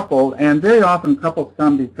a couple, and very often couples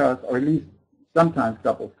come because, or at least sometimes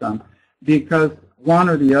couples come, because one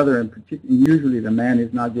or the other, in particular, usually the man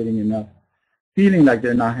is not getting enough, feeling like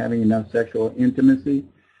they're not having enough sexual intimacy.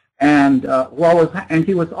 And and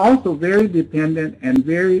he was also very dependent and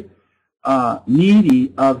very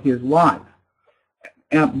needy of his wife.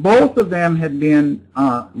 And both of them had been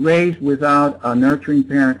raised without a nurturing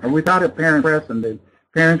parent, or without a parent present. The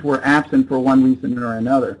parents were absent for one reason or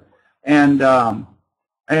another. And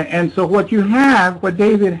so what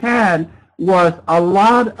David had was a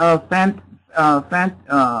lot of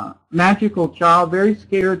magical child, very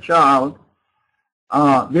scared child,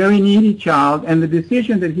 very needy child, and the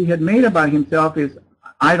decision that he had made about himself is,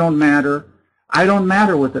 I don't matter. I don't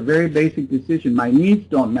matter was a very basic decision. My needs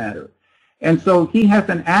don't matter. And so he has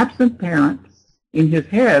an absent parent in his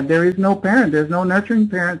head. There is no parent. There's no nurturing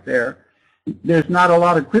parent there. There's not a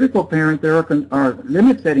lot of critical parent there or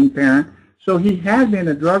limit-setting parent. So he had been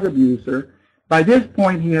a drug abuser. By this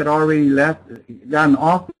point, he had already gotten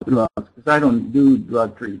off the drugs, because I don't do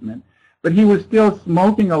drug treatment. But he was still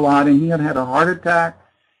smoking a lot, and he had had a heart attack.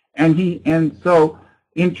 And so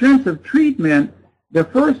in terms of treatment, the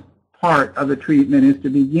first part of the treatment is to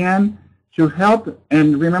begin to help,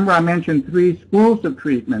 and remember I mentioned 3 schools of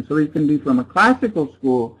treatment, so it can be from a classical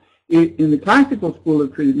school. In the classical school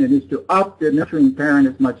of treatment is to up the nurturing parent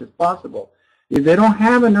as much as possible. If they don't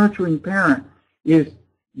have a nurturing parent, is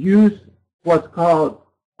use what's called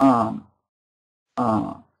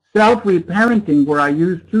self-reparenting, where I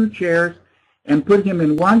use 2 chairs and put him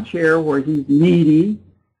in one chair where he's needy,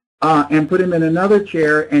 and put him in another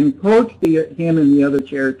chair and coach him in the other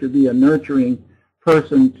chair to be a nurturing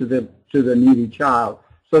person to the needy child,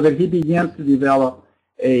 so that he begins to develop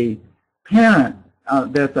a parent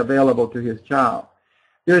that's available to his child.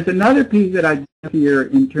 There's another piece that I have here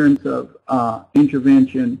in terms of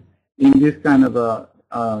intervention in this kind of a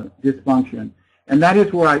dysfunction, and that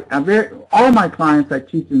is where all my clients, I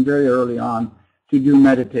teach them very early on to do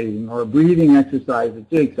meditating or a breathing exercise. It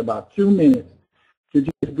takes about 2 minutes to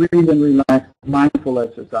just breathe and relax, mindful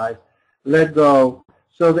exercise, let go.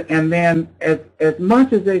 So that, and then as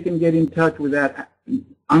much as they can get in touch with that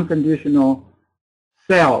unconditional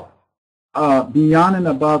self, beyond and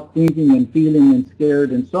above thinking and feeling and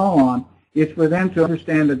scared and so on, is for them to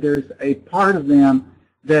understand that there's a part of them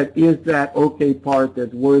that is that okay part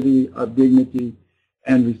that's worthy of dignity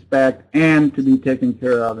and respect and to be taken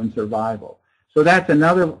care of in survival. So that's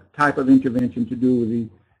another type of intervention to do with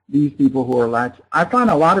these people who are latched. I find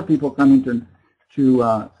a lot of people coming to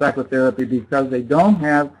psychotherapy because they don't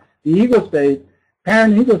have the ego state,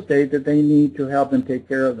 parent ego state, that they need to help them take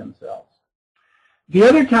care of themselves. The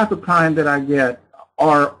other type of client that I get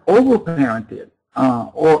are overparented,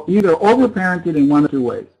 or either overparented in one of two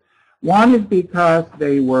ways. One is because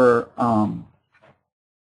they were one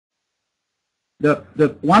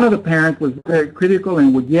of the parents was very critical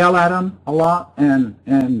and would yell at them a lot and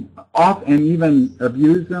even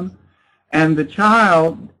abuse them, and the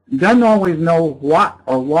child doesn't always know what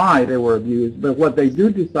or why they were abused, but what they do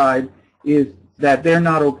decide is that they're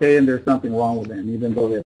not okay and there's something wrong with them, even though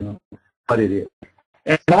they don't know what it is.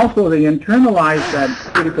 And also they internalize that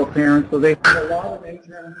critical parent, so they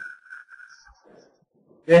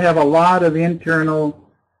have a lot of internal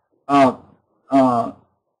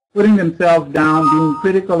putting themselves down, being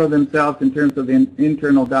critical of themselves in terms of the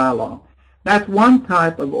internal dialogue. That's one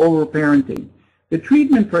type of overparenting. The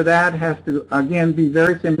treatment for that has to, again, be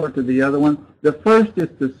very similar to the other one. The first is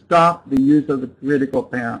to stop the use of the critical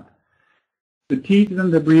parent, to teach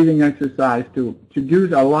them the breathing exercise, to do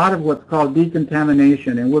a lot of what's called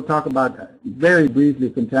decontamination, and we'll talk about very briefly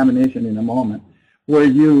contamination in a moment, where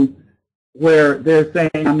they're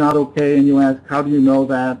saying, I'm not okay, and you ask, how do you know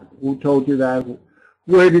that? Who told you that?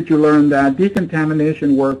 Where did you learn that?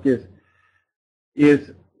 Decontamination work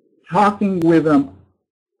is talking with them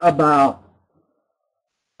about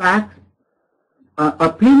facts,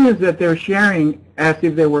 opinions that they're sharing as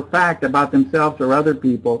if they were fact about themselves or other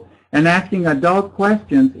people, and asking adult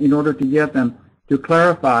questions in order to get them to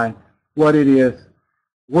clarify what it is,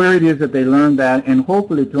 where it is that they learned that, and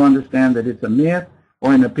hopefully to understand that it's a myth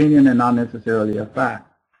or an opinion and not necessarily a fact.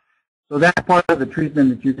 So that's part of the treatment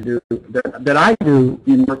that you can do, that I do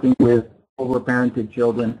in working with overparented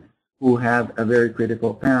children who have a very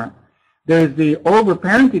critical parent. There's the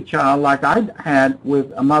overparented child, like I had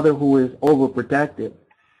with a mother who is overprotective,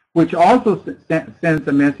 which also sends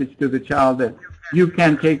a message to the child that you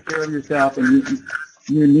can take care of yourself and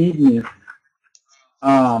you need me.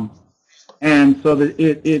 And so that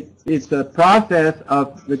it's a process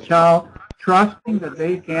of the child trusting that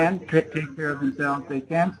they can take care of themselves, they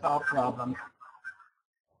can solve problems.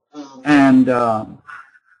 And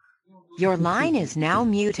your line is now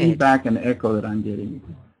muted. Feedback and echo that I'm getting.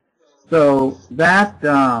 So that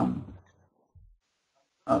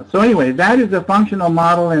so anyway, that is a functional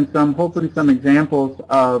model and hopefully some examples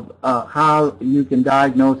of how you can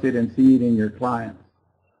diagnose it and see it in your clients.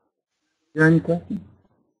 Is there any questions?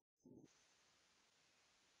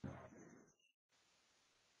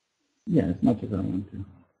 Yeah, as much as I want to.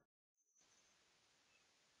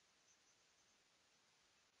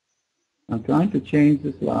 I'm trying to change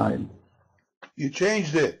the slide. You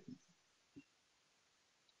changed it.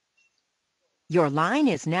 Your line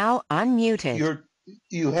is now unmuted.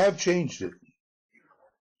 You have changed it.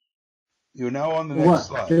 You're now on the next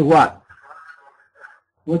slide. To what?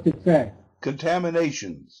 What's it say?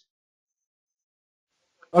 Contaminations.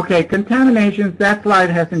 Okay, contaminations, that slide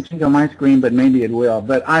hasn't changed on my screen, but maybe it will.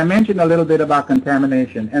 But I mentioned a little bit about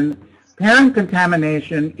contamination. And parent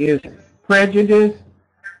contamination is prejudice,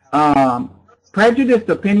 prejudiced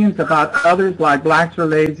opinions about others, like blacks are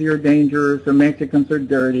lazy or dangerous or Mexicans are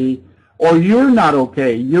dirty, or you're not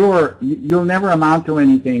okay, you'll never amount to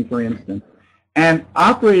anything, for instance. And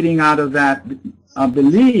operating out of that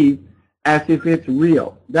belief as if it's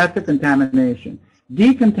real. That's a contamination.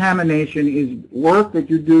 Decontamination is work that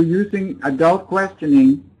you do using adult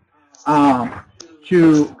questioning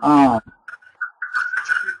to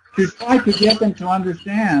try to get them to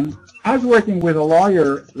understand. I was working with a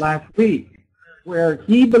lawyer last week where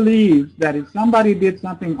he believes that if somebody did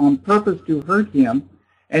something on purpose to hurt him,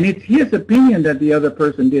 and it's his opinion that the other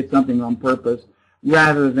person did something on purpose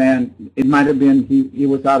rather than it might have been he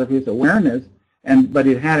was out of his awareness, but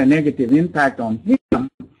it had a negative impact on him,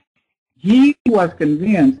 he was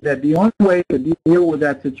convinced that the only way to deal with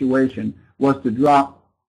that situation was to drop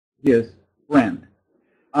his friend.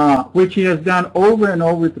 which he has done over and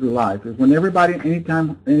over through life. Is when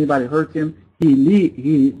anytime anybody hurts him,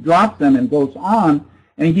 he drops them and goes on,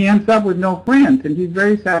 and he ends up with no friends, and he's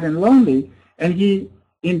very sad and lonely. And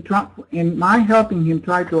in my helping him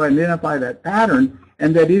try to identify that pattern,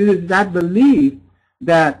 and that it is that belief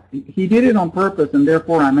that he did it on purpose, and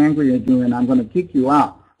therefore I'm angry at you and I'm going to kick you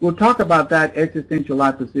out. We'll talk about that existential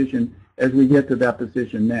life position as we get to that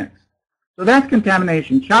position next. So that's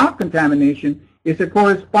contamination. Child contamination is a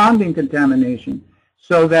corresponding contamination,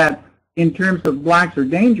 so that in terms of blacks are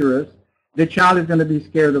dangerous, the child is going to be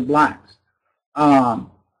scared of blacks.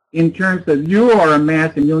 In terms of you are a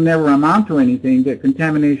mess and you'll never amount to anything, the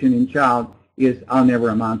contamination in child is I'll never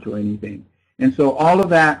amount to anything. And so all of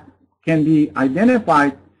that can be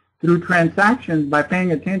identified through transactions by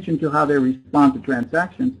paying attention to how they respond to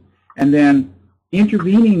transactions, and then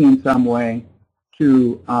intervening in some way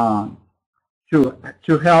to help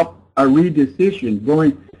a redecision.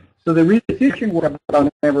 So the redecision where I'll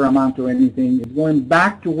never amount to anything is going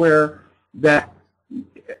back to where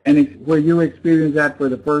you experience that for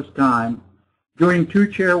the first time, doing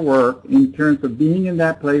two-chair work in terms of being in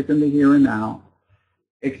that place in the here and now,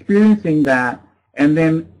 experiencing that, and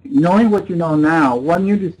then knowing what you know now, what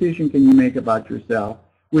new decision can you make about yourself,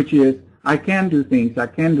 which is, I can do things, I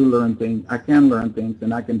can learn things,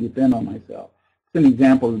 and I can depend on myself. It's an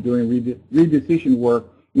example of doing redecision work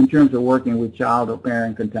in terms of working with child or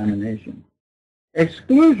parent contamination.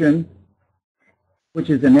 Exclusion, which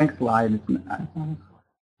is the next slide. It's on this slide.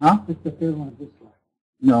 Huh? It's the third one of this slide.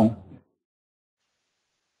 No.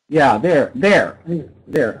 Yeah, there.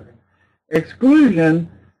 Exclusion,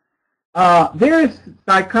 there's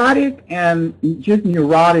psychotic and just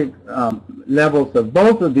neurotic levels of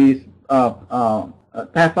both of these.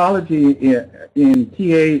 Pathology in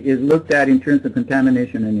TA is looked at in terms of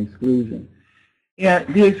contamination and exclusion. Yeah,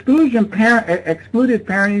 the excluded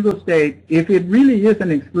parent ego state, if it really is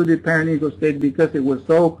an excluded parent ego state because it was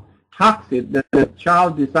so toxic that the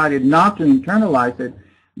child decided not to internalize it,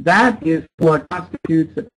 that is what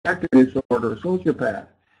constitutes a character disorder or sociopath,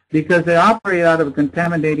 because they operate out of a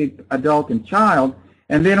contaminated adult and child,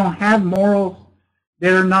 and they don't have morals.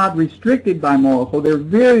 They're not restricted by morals, so they're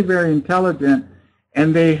very, very intelligent,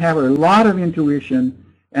 and they have a lot of intuition,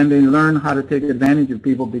 and they learn how to take advantage of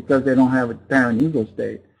people because they don't have a parent ego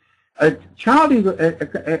state.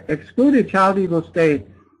 Excluded child ego state,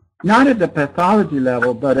 not at the pathology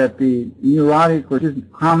level, but at the neurotic or just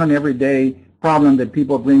common everyday problem that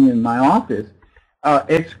people bring in my office.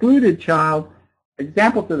 Excluded child,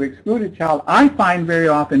 examples of excluded child, I find very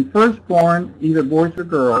often firstborn, either boys or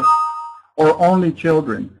girls, or only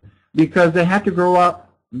children, because they have to grow up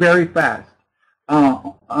very fast.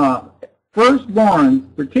 Firstborns,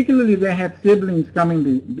 particularly if they have siblings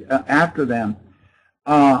coming after them,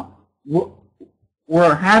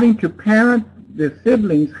 were having to parent the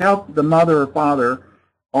siblings, help the mother or father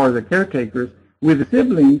or the caretakers with the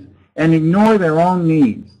siblings, and ignore their own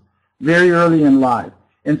needs very early in life.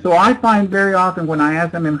 And so I find very often when I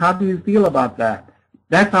ask them, and how do you feel about that?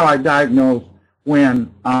 That's how I diagnose when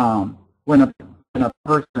a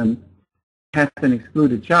person has an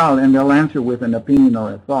excluded child, and they'll answer with an opinion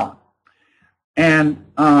or a thought. And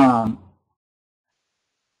an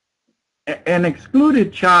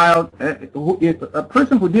excluded child, a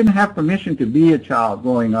person who didn't have permission to be a child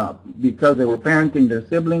growing up because they were parenting their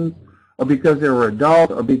siblings, or because they were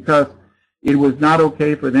adults, or because it was not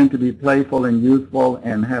okay for them to be playful and youthful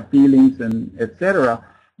and have feelings and etc.,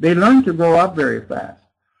 they learn to grow up very fast.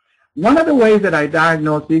 One of the ways that I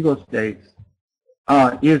diagnose ego states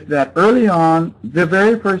is that early on, the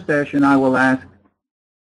very first session, I will ask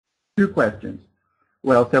two questions.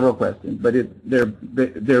 Well, several questions, but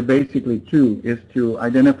they're basically two, is to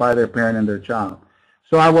identify their parent and their child.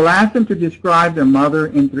 So I will ask them to describe their mother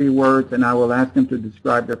in 3 words, and I will ask them to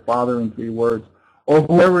describe their father in 3 words, or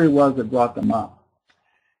whoever it was that brought them up.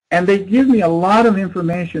 And they give me a lot of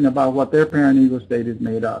information about what their parent ego state is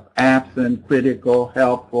made of: absent, critical,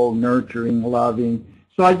 helpful, nurturing, loving.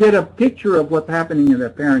 So I get a picture of what's happening in their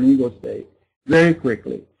parent ego state very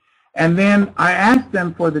quickly. And then I ask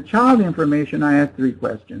them for the child information. I ask 3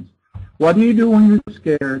 questions. What do you do when you're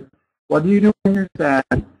scared? What do you do when you're sad?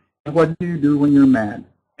 And what do you do when you're mad?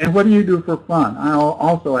 And what do you do for fun? I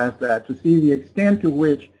also ask that to see the extent to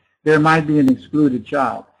which there might be an excluded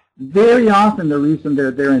child. Very often the reason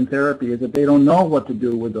they're in therapy is that they don't know what to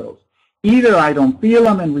do with those. Either I don't feel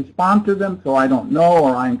them and respond to them, so I don't know,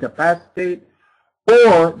 or I incapacitate,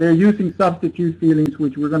 or they're using substitute feelings,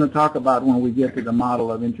 which we're going to talk about when we get to the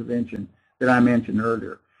model of intervention that I mentioned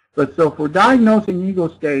earlier. But so for diagnosing ego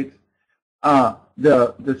states,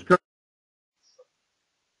 the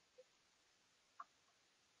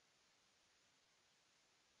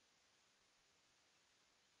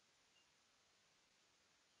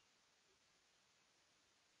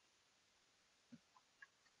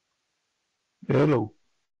Hello.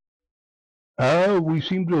 We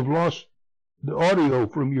seem to have lost the audio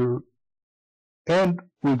from your, and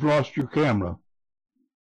we've lost your camera.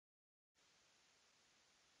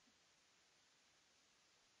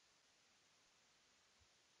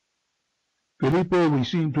 Felipe, we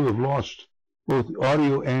seem to have lost both the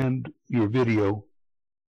audio and your video.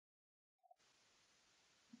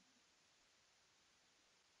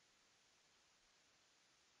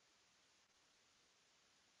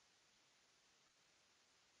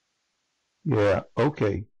 Yeah,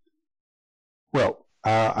 okay. Well,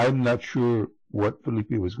 I'm not sure what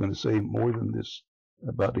Felipe was going to say more than this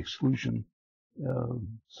about exclusion.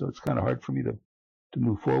 So it's kind of hard for me to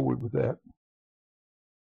move forward with that.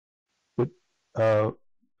 But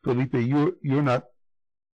Felipe, we're not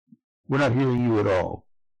hearing you at all,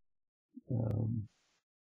 and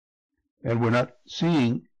we're not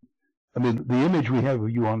seeing. I mean, the image we have of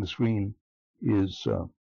you on the screen is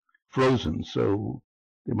frozen, so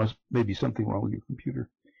there must maybe something wrong with your computer.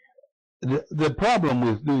 The problem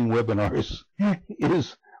with doing webinars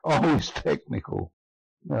is always technical.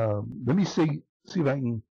 Let me see if I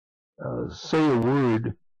can say a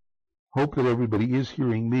word. Hope that everybody is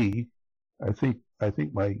hearing me. I think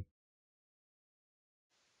my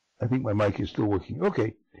mic is still working.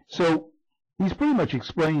 Okay, so he's pretty much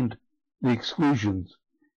explained the exclusions.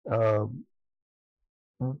 It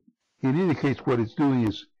indicates what it's doing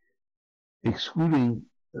is excluding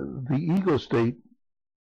the ego state,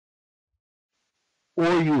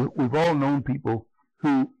 or we've all known people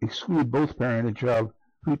who exclude both parent and child,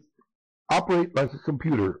 who operate like a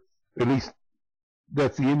computer. At least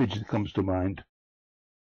that's the image that comes to mind,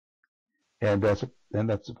 and that's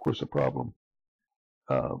of course a problem.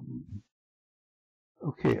 Okay,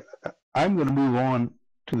 I'm going to move on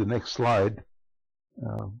to the next slide,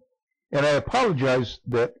 and I apologize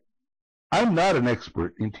that I'm not an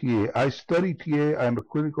expert in TA. I study TA. I'm a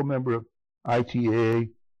critical member of ITA,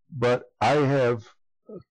 but I have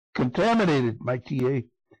contaminated my TA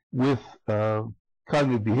with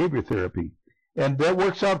cognitive behavior therapy, and that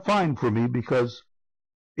works out fine for me because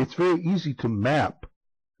it's very easy to map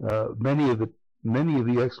many of the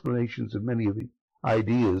explanations and many of the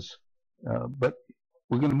ideas. But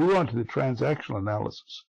we're going to move on to the transactional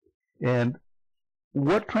analysis, and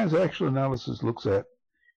what transactional analysis looks at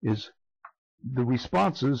is the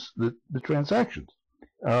responses, the transactions.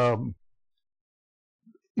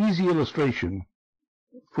 Easy illustration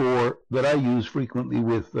that I use frequently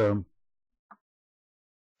with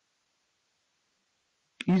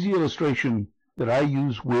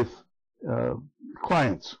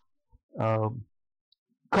clients,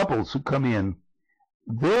 couples who come in.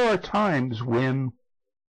 There are times when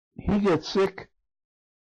he gets sick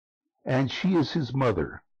and she is his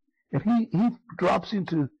mother, and he drops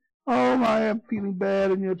into, oh, I am feeling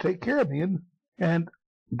bad, and take care of me, and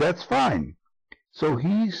that's fine. So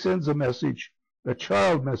he sends a message, a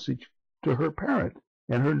child message, to her parent,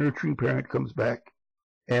 and her nurturing parent comes back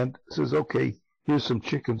and says, okay, here's some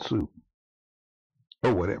chicken soup,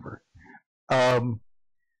 or whatever. The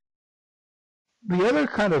other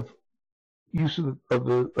kind of use of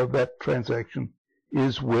that transaction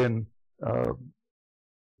is when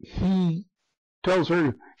he tells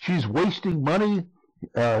her she's wasting money.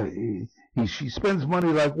 She spends money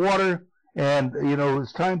like water, and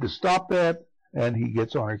it's time to stop that. And he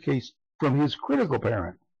gets on her case from his critical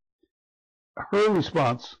parent. Her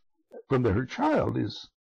response from her child is,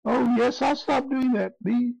 "Oh yes, I'll stop doing that.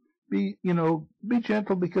 Be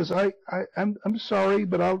gentle, because I'm sorry,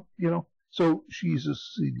 but I'll So she's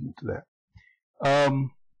acceding to that.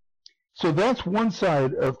 So that's one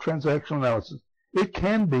side of transactional analysis. It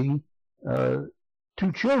can be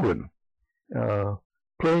two children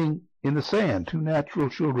playing in the sand, two natural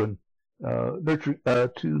children,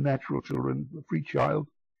 two natural children, a free child,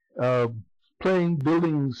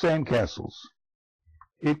 building sandcastles.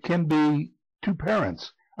 It can be two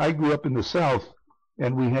parents. I grew up in the South,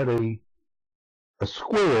 and we had a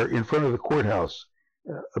square in front of the courthouse,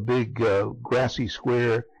 a big grassy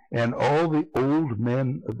square, and all the old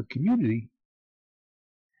men of the community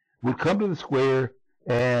would come to the square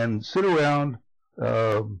and sit around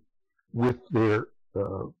with their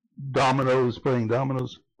dominoes, playing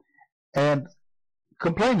dominoes, and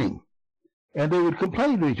complaining. And they would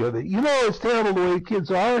complain to each other. It's terrible the way kids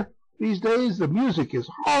are these days. The music is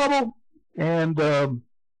horrible, and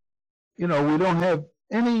we don't have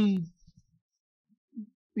any.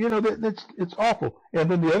 It's awful. And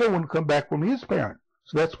then the other one would come back from his parent.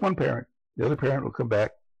 So that's one parent. The other parent will come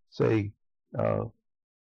back, say,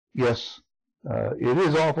 yes, it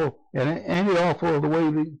is awful, and it's awful the way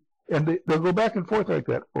they'll go back and forth like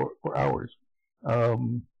that for hours.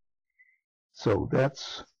 So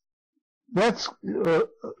that's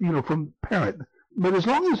from parent. But as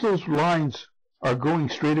long as those lines are going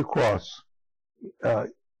straight across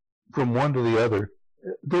from one to the other,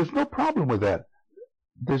 there's no problem with that.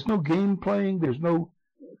 There's no game playing. There's no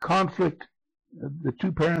conflict. The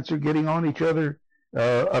two parents are getting on each other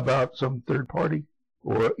about some third party,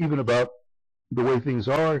 or even about the way things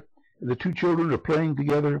are. The two children are playing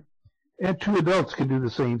together, and two adults can do the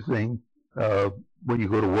same thing when you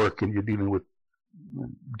go to work and you're dealing with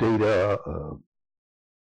data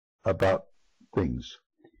about things.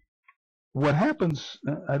 What happens,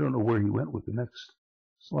 I don't know where he went with the next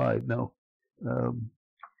slide. No.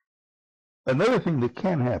 Another thing that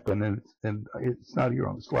can happen, and it's not here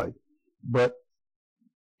on the slide, but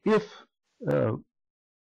if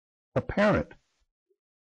a parent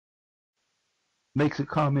makes a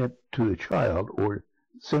comment to the child or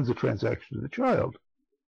sends a transaction to the child,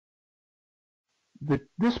 that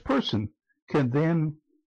this person can then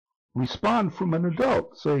respond from an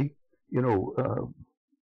adult, say, well,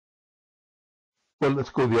 let's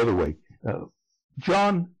go the other way.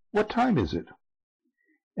 John, what time is it?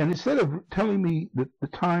 And instead of telling me that the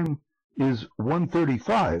time is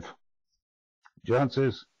 1:35, John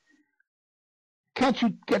says, can't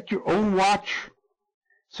you get your own watch?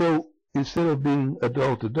 So instead of being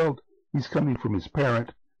adult, he's coming from his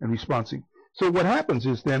parent and responding. So what happens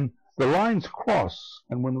is then the lines cross,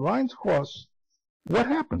 and when the lines cross, what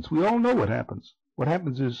happens? We all know what happens. What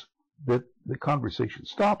happens is that the conversation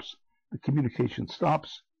stops, the communication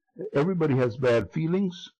stops, everybody has bad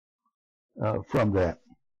feelings from that.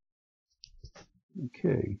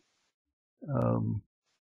 Okay.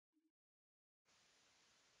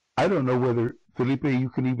 I don't know whether, Felipe, you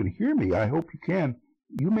can even hear me. I hope you can.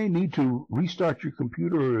 You may need to restart your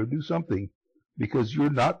computer or do something because you're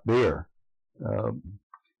not there.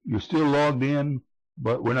 You're still logged in,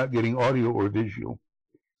 but we're not getting audio or visual.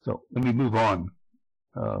 So let me move on.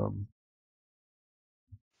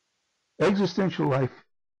 Existential life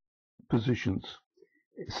positions.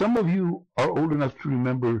 Some of you are old enough to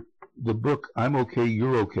remember the book I'm Okay,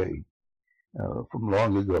 You're Okay from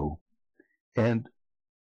long ago. And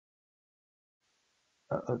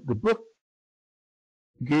the book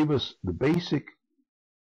gave us the basic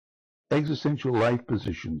existential life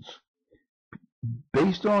positions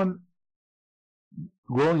based on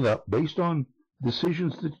growing up, based on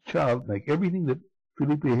decisions that the child make, everything that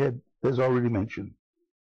Felipe has already mentioned.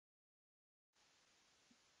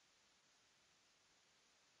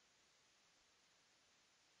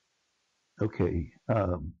 Okay,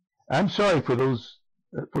 I'm sorry for those,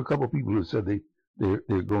 for a couple of people who said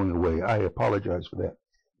they're going away. I apologize for that.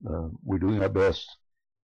 We're doing our best.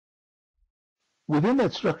 Within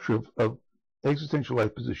that structure of existential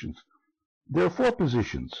life positions, there are 4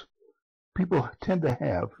 positions people tend to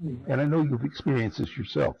have, and I know you've experienced this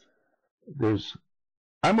yourself. There's,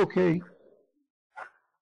 I'm okay,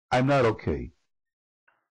 I'm not okay,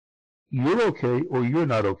 you're okay, or you're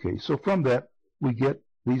not okay. So from that, we get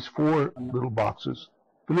these 4 little boxes.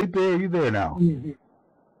 Felipe, are you there now?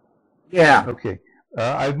 Yeah. Okay.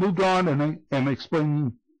 I've moved on and I am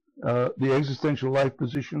explaining the existential life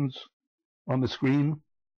positions on the screen.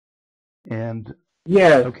 And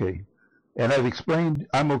yes. Okay. And I've explained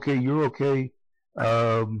I'm okay, you're okay.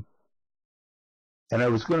 And I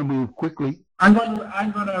was going to move quickly. I'm going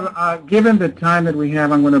to given the time that we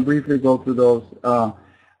have, I'm going to briefly go through those.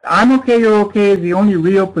 I'm okay, you're okay is the only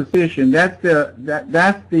real position. That's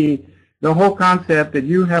the whole concept that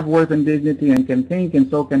you have worth and dignity and can think and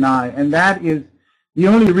so can I. And that is the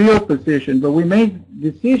only real position. But we make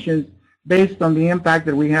decisions based on the impact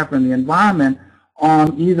that we have from the environment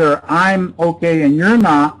on either I'm okay and you're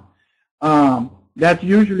not. That's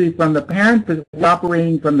usually from the parent,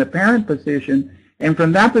 operating from the parent position. And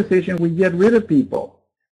from that position, we get rid of people.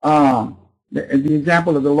 The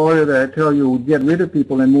example of the lawyer that I tell you would get rid of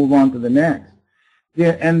people and move on to the next.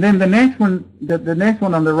 Yeah, and then the next one, the next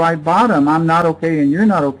one on the right bottom, I'm not okay and you're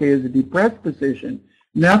not okay, is a depressed position.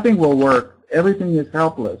 Nothing will work. Everything is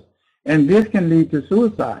helpless. And this can lead to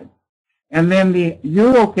suicide. And then the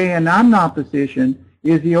you're okay and I'm not position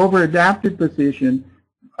is the over-adapted position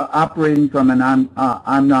operating from an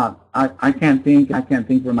I'm not, I can't think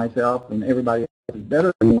for myself and everybody else is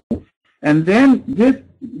better than me. And then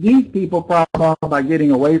these people problem by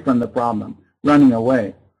getting away from the problem, running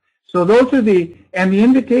away. So those are and the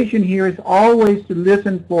invitation here is always to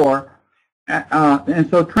listen for, and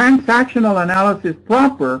so transactional analysis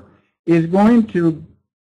proper is going to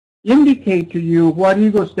indicate to you what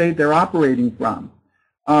ego state they're operating from.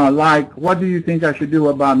 Like, what do you think I should do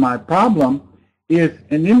about my problem? is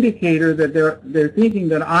an indicator that they're thinking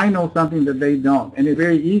that I know something that they don't. And it's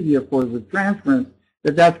very easy, of course, with transference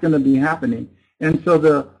that that's going to be happening. And so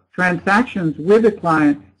the transactions with the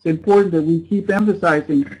client, it's important that we keep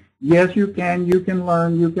emphasizing, yes, you can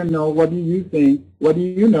learn, you can know, what do you think, what do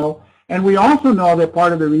you know? And we also know that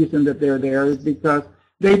part of the reason that they're there is because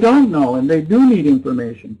they don't know and they do need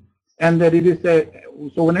information. And that it is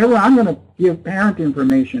so whenever I'm going to give parent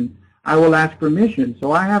information, I will ask permission.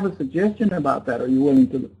 So I have a suggestion about that. Are you willing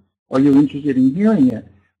to, are you interested in hearing it?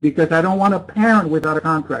 Because I don't want a parent without a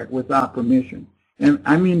contract, without permission. And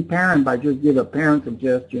I mean parent by just give a parent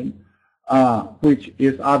suggestion, which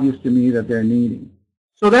is obvious to me that they're needing.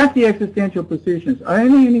 So that's the existential positions. Are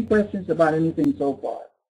any questions about anything so far?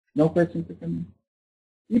 No questions to come in?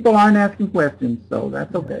 People aren't asking questions, so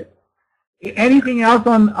that's okay. Anything else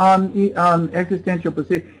on existential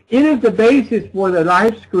position? It is the basis for the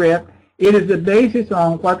life script. It is the basis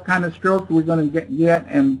on what kind of strokes we're going to get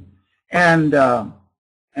and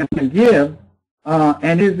give,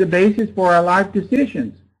 and is the basis for our life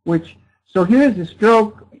decisions. Which, so here's the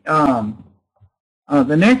stroke.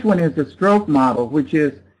 The next one is the stroke model, which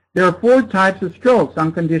is there are 4 types of strokes: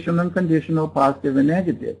 unconditional, unconditional, positive, and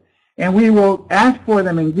negative. And we will ask for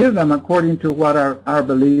them and give them according to what our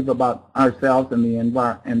belief about ourselves and the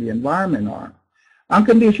environment are.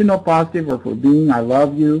 Unconditional positive are for being, I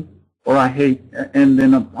love you, or I hate, and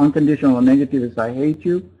then unconditional negative is I hate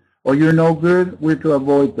you, or you're no good. We're to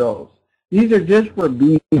avoid those. These are just for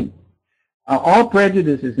being. All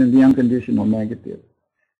prejudices in the unconditional negative.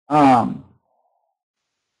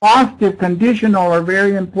 Positive, conditional are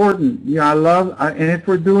very important. Yeah, I love, and it's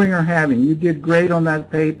for doing or having. You did great on that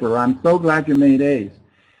paper. I'm so glad you made A's.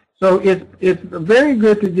 So it's very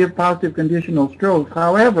good to give positive conditional strokes.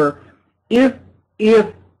 However, if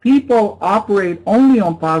people operate only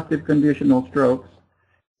on positive conditional strokes,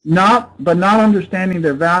 but not understanding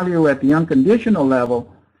their value at the unconditional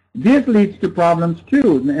level, this leads to problems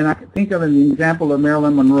too. And I think of an example of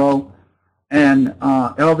Marilyn Monroe and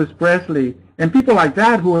Elvis Presley, and people like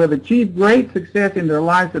that who have achieved great success in their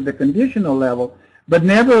lives at the conditional level, but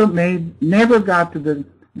never got to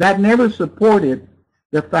that never supported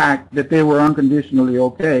the fact that they were unconditionally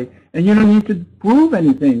okay. And you don't need to prove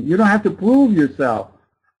anything. You don't have to prove yourself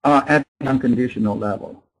at the unconditional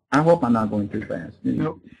level. I hope I'm not going too fast.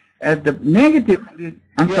 No. At the negative,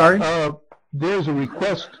 I'm sorry? There's a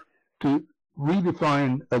request to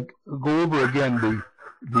redefine, go over again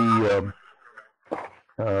the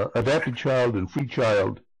adapted child and free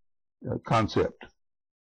child concept.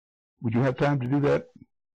 Would you have time to do that?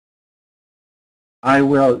 I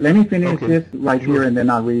will. Let me finish this right here, and then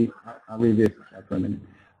I'll read this for a minute.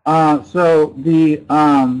 So the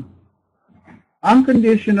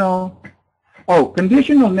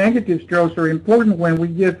conditional negative strokes are important when we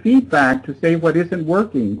give feedback to say what isn't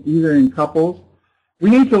working, either in couples.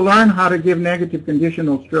 We need to learn how to give negative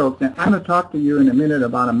conditional strokes, and I'm going to talk to you in a minute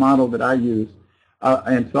about a model that I use.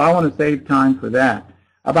 And so I want to save time for that.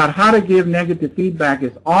 About how to give negative feedback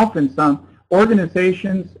is often some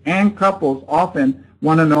organizations and couples often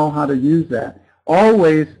want to know how to use that.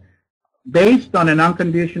 Always based on an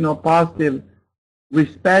unconditional positive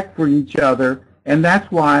respect for each other. And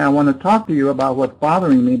that's why I want to talk to you about what's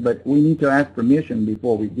bothering me, but we need to ask permission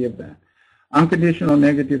before we give that. Unconditional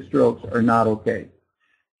negative strokes are not okay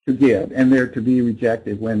to give, and they're to be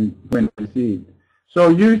rejected when received. So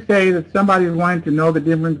you say that somebody is wanting to know the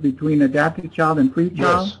difference between adapted child and free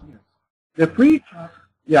child? Yes. The free child,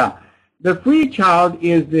 yeah. The free child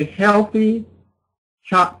is the healthy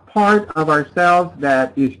part of ourselves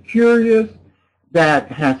that is curious, that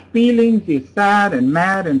has feelings, is sad and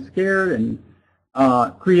mad and scared and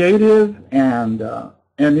creative, and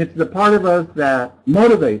it's the part of us that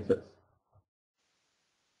motivates us,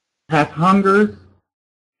 has hungers.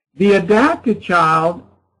 The adapted child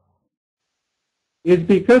is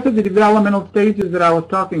because of the developmental stages that I was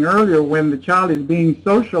talking earlier when the child is being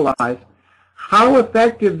socialized. How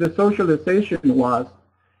effective the socialization was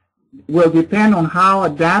will depend on how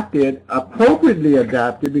adapted, appropriately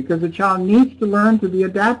adapted, because the child needs to learn to be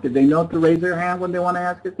adapted. They know to raise their hand when they want to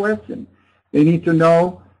ask a question. They need to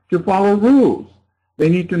know to follow rules. They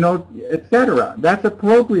need to know, etc. That's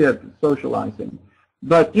appropriate socializing.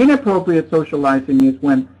 But inappropriate socializing is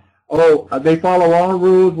when they follow all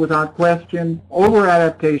rules without question.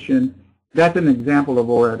 Over-adaptation, that's an example of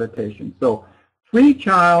over-adaptation. So free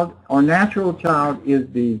child or natural child is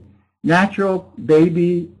the natural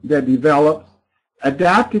baby that develops.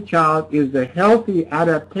 Adapted child is the healthy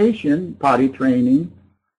adaptation, potty training,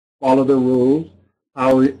 follow the rules,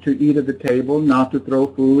 how to eat at the table, not to throw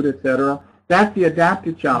food, etc. That's the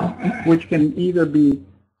adapted child, which can either be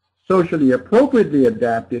socially appropriately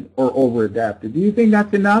adapted or over-adapted. Do you think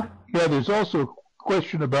that's enough? Yeah, there's also a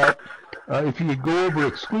question about if you could go over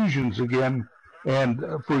exclusions again, and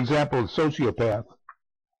for example, a sociopath.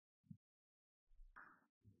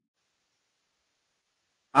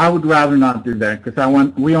 I would rather not do that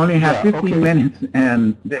because we only have 15 minutes,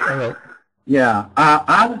 and yeah,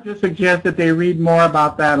 I would just suggest that they read more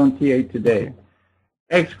about that on TA Today. Okay.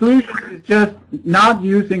 Exclusion is just not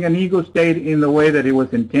using an ego state in the way that it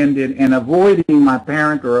was intended and avoiding my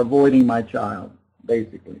parent or avoiding my child,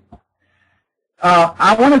 basically.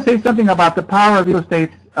 I want to say something about the power of ego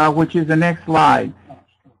states, which is the next slide,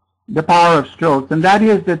 the power of strokes, and that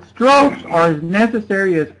is that strokes are as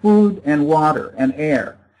necessary as food and water and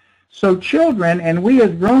air. So children and we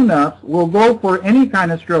as grown-ups will go for any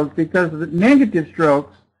kind of strokes because the negative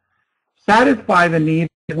strokes satisfy the need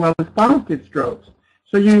as well as positive strokes.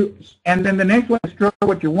 So and then the next one is stroke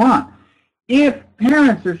what you want. If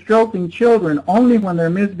parents are stroking children only when they're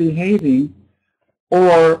misbehaving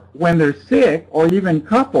or when they're sick or even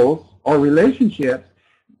couples or relationships,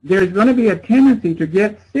 there's going to be a tendency to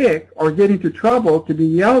get sick or get into trouble to be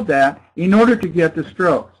yelled at in order to get the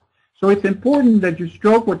strokes. So it's important that you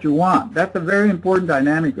stroke what you want. That's a very important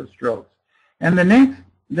dynamic of strokes. And the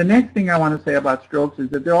next thing I want to say about strokes is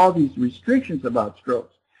that there are all these restrictions about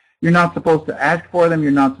strokes. You're not supposed to ask for them.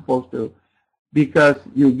 You're not supposed to, because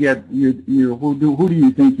who do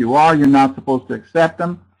you think you are? You're not supposed to accept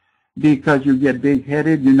them because you get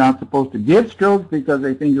big-headed. You're not supposed to give strokes because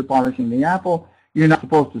they think you're polishing the apple. You're not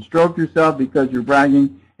supposed to stroke yourself because you're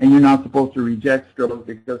bragging, and you're not supposed to reject strokes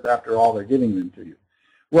because after all they're giving them to you.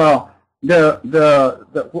 Well, where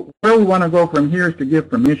we want to go from here is to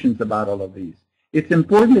give permissions about all of these. It's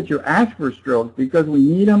important that you ask for strokes because we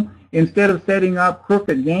need them. Instead of setting up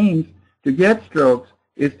crooked games to get strokes,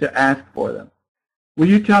 is to ask for them. Will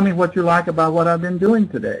you tell me what you like about what I've been doing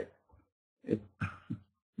today?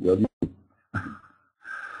 Will you?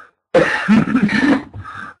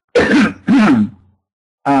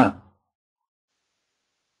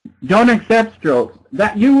 Don't accept strokes.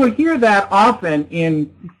 That you will hear that often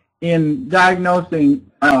in diagnosing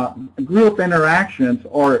group interactions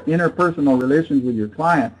or interpersonal relations with your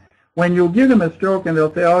client. When you give them a stroke and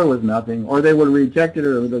they'll say, oh, it was nothing, or they will reject it,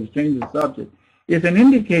 or they'll change the subject, it's an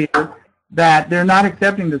indicator that they're not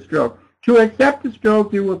accepting the stroke. To accept the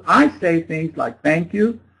stroke, I say things like thank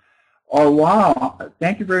you, or wow,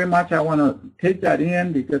 thank you very much, I want to take that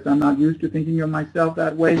in because I'm not used to thinking of myself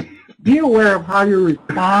that way. Be aware of how you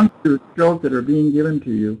respond to strokes that are being given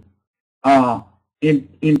to you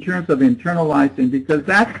in terms of internalizing, because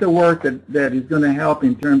that's the work that is going to help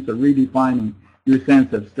in terms of redefining your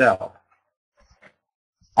sense of self.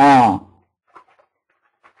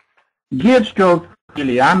 Give strokes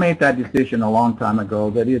freely. I made that decision a long time ago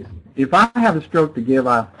that if I have a stroke to give,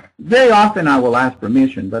 very often I will ask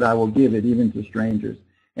permission, but I will give it even to strangers.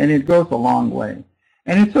 And it goes a long way.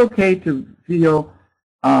 And it's okay to feel,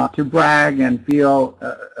 to brag and feel,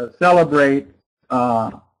 celebrate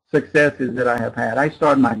successes that I have had. I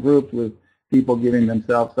start my groups with people giving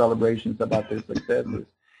themselves celebrations about their successes.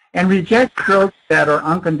 And reject strokes that are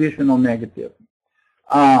unconditional negative.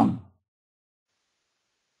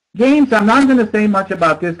 Games, I'm not going to say much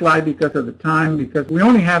about this slide because of the time, because we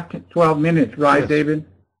only have 12 minutes, right, yes. David?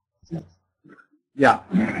 Yes. Yeah.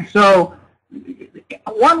 So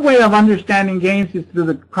one way of understanding games is through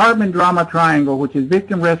the Cartman drama triangle, which is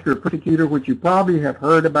victim, rescuer, persecutor, which you probably have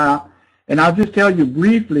heard about. And I'll just tell you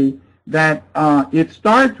briefly that it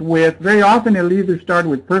starts with, very often it'll either start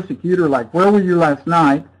with persecutor, like, where were you last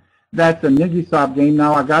night? That's a Niggy-Sop game.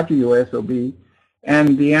 Now I got you, SOB.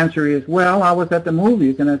 And the answer is, well, I was at the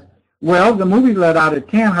movies. And it's, well, the movie let out at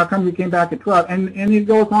 10. How come you came back at 12? And it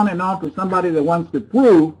goes on and on for somebody that wants to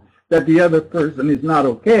prove that the other person is not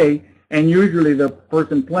okay. And usually the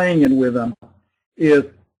person playing it with them is,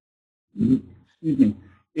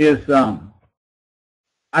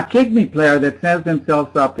 a kick-me player that sets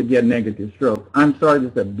themselves up to get negative strokes. I'm sorry,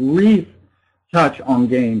 just a brief touch on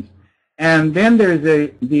games. And then there's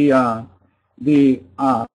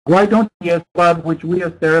why don't you yes club, which we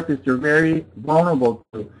as therapists are very vulnerable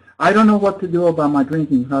to. I don't know what to do about my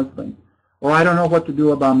drinking husband, or I don't know what to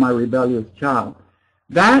do about my rebellious child.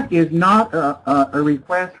 That is not a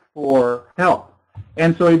request for help.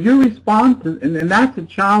 And so if you respond to, and that's a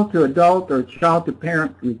child to adult or child to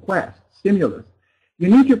parent request, stimulus, you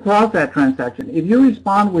need to cross that transaction. If you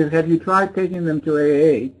respond with, have you tried taking them to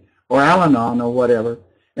AA or Al-Anon or whatever,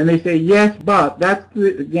 and they say, yes, but that's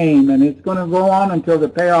the game, and it's going to go on until the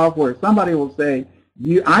payoff where somebody will say,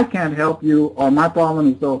 I can't help you, or my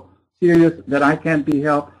problem is so serious that I can't be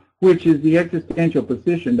helped, which is the existential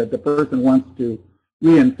position that the person wants to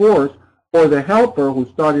reinforced, or the helper who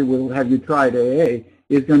started with, have you tried AA,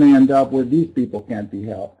 is going to end up with, these people can't be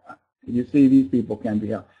helped. You see, these people can't be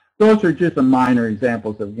helped. Those are just a minor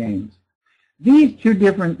examples of games. These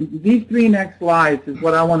three next slides is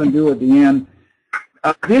what I want to do at the end.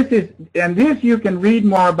 This you can read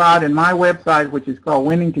more about in my website, which is called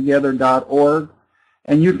winningtogether.org,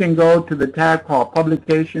 and you can go to the tab called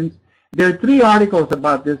Publications. There are 3 articles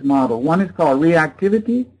about this model. One is called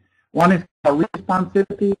Reactivity, one is called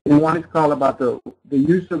Responsivity, and one is called about the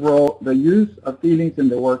use of feelings in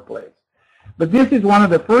the workplace. But this is one of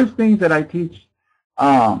the first things that I teach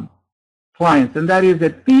clients, and that is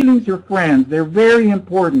that feelings are friends. They're very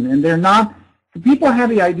important, and they're not. People have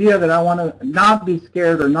the idea that I want to not be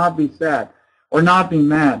scared or not be sad or not be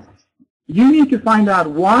mad. You need to find out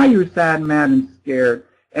why you're sad, mad, and scared,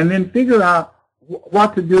 and then figure out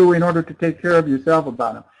what to do in order to take care of yourself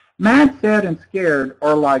about them. Mad, sad, and scared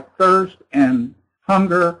are like thirst and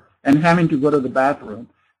hunger and having to go to the bathroom.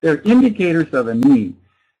 They're indicators of a need.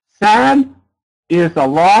 Sad is a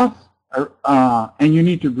loss, and you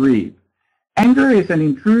need to grieve. Anger is an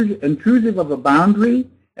intrusive of a boundary,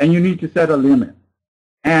 and you need to set a limit.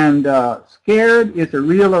 And scared is a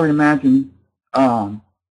real or imagined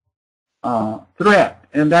threat.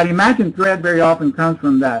 And that imagined threat very often comes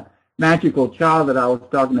from that magical child that I was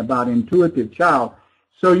talking about, intuitive child.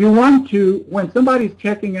 So you want to, when somebody's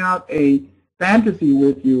checking out a fantasy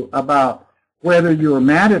with you about whether you're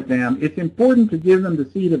mad at them, it's important to give them the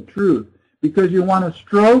seed of truth, because you want to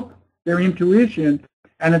stroke their intuition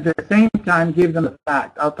and at the same time give them a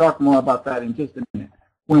fact. I'll talk more about that in just a minute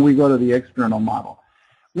when we go to the external model.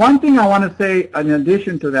 One thing I want to say in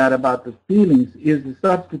addition to that about the feelings is the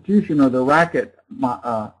substitution or the racket.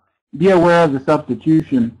 Be aware of the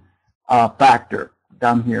substitution factor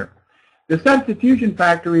down here. The substitution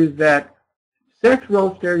factor is that sex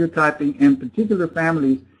role stereotyping in particular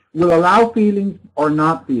families will allow feelings or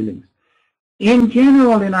not feelings. In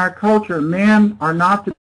general, in our culture, men are not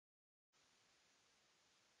to.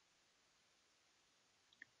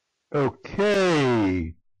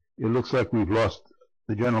 Okay, it looks like we've lost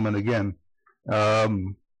the gentleman again. Let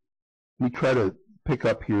me try to pick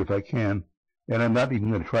up here if I can, and I'm not even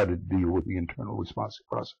going to try to deal with the internal responsive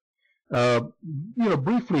process.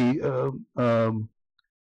 Briefly,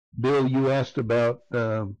 Bill, you asked about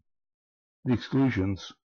the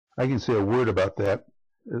exclusions. I can say a word about that.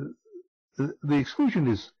 The exclusion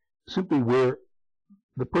is simply where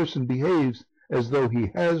the person behaves as though he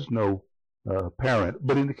has no parent,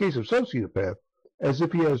 but in the case of sociopath, as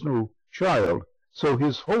if he has no child. So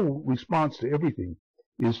his whole response to everything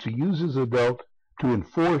is to use his adult to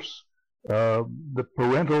enforce the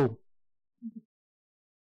parental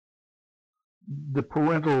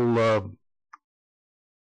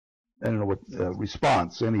I don't know what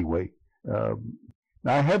response anyway. Now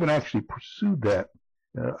I haven't actually pursued that.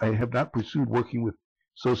 I have not pursued working with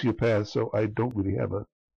sociopaths, so I don't really have a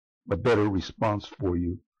better response for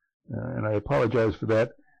you. And I apologize for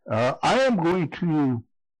that. I am going to,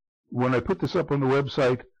 when I put this up on the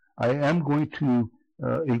website, I am going to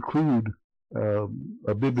include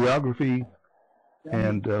a bibliography,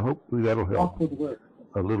 and hopefully that'll help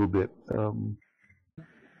a little bit.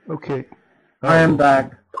 Okay. I am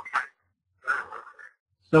back.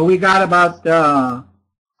 So we got about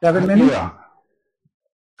 7 minutes? Yeah,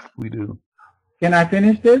 we do. Can I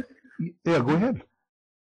finish this? Yeah, go ahead.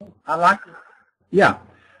 I like it. Yeah.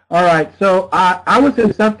 All right. So I was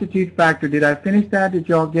a substitute factor. Did I finish that? Did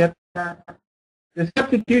y'all get that? The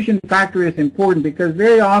substitution factor is important because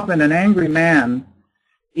very often an angry man,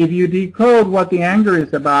 if you decode what the anger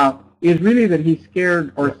is about, is really that he's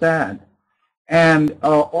scared or sad. And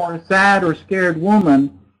or a sad or scared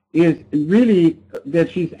woman is really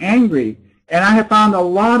that she's angry. And I have found a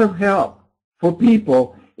lot of help for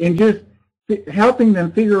people in just helping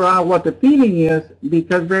them figure out what the feeling is,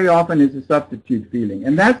 because very often it's a substitute feeling.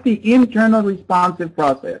 And that's the internal responsive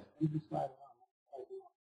process.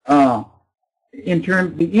 The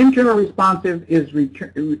internal responsive is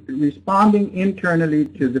responding internally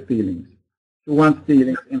to the feelings, to one's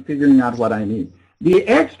feelings, and figuring out what I need. The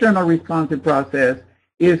external responsive process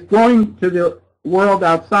is going to the world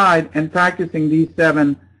outside and practicing these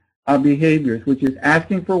 7 behaviors, which is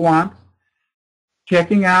asking for wants,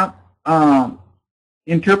 checking out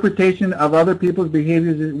interpretation of other people's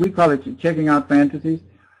behaviors. We call it checking out fantasies.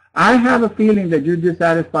 I have a feeling that you're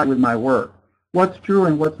dissatisfied with my work. What's true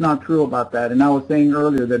and what's not true about that? And I was saying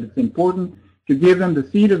earlier that it's important to give them the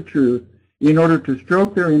seed of truth in order to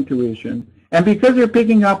stroke their intuition. And because they're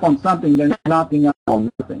picking up on something, they're not picking up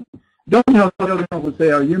on nothing. Don't tell children who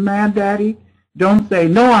say, "Are you mad, Daddy?" Don't say,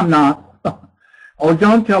 "No, I'm not." Or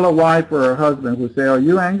don't tell a wife or a husband who say, are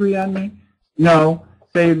you angry at me? No.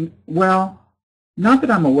 Say, well, not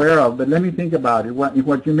that I'm aware of, but let me think about it.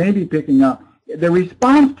 What you may be picking up. The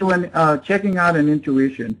response to checking out an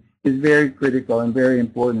intuition is very critical and very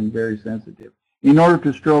important and very sensitive in order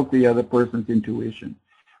to stroke the other person's intuition.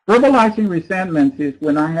 Verbalizing resentments is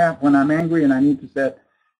when I'm angry and I need to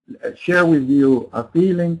share with you a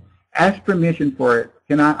feeling, ask permission for it.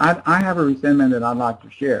 I have a resentment that I'd like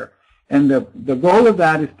to share. And the goal of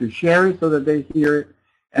that is to share it so that they hear it,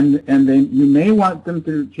 and you may want them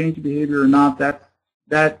to change behavior or not.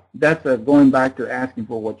 That's going back to asking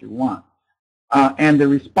for what you want. And the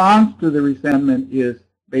response to the resentment is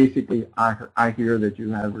basically, I hear that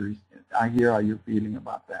you have I hear how you're feeling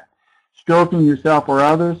about that. Stroking yourself or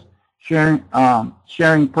others, sharing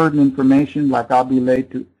pertinent information like I'll be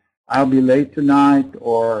late tonight,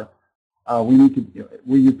 or will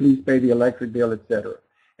you please pay the electric bill, etc.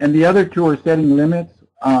 And the other two are setting limits.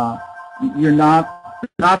 You're not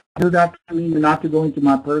to do that to me. You're not to go into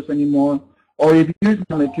my purse anymore. Or if you use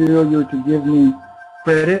my material, you're to give me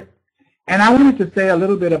credit. And I wanted to say a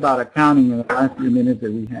little bit about accounting in the last few minutes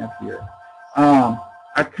that we have here.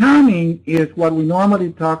 Accounting is what we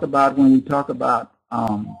normally talk about when we talk about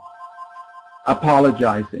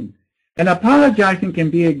apologizing. And apologizing can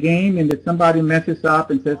be a game in that somebody messes up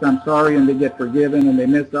and says, I'm sorry, and they get forgiven, and they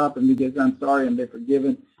mess up and they get, I'm sorry, and they're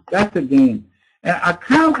forgiven. That's a game. And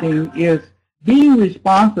accounting is being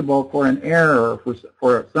responsible for an error,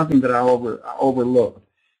 for something that I overlooked.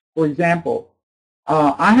 For example,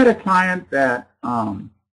 I had a client that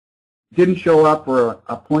didn't show up for an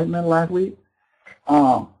appointment last week.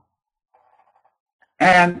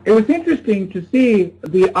 And it was interesting to see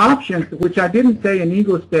the options, which I didn't say in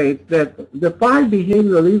ego states, that the 5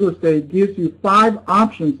 behavioral ego state gives you 5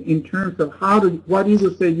 options in terms of what ego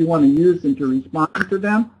state you want to use and to respond to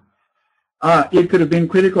them. It could have been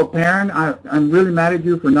critical parent. I'm really mad at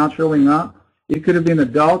you for not showing up. It could have been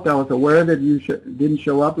adult. I was aware that you didn't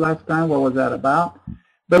show up last time. What was that about?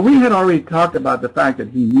 But we had already talked about the fact that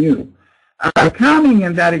he knew. Accounting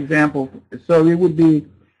in that example, so it would be,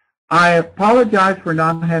 I apologize for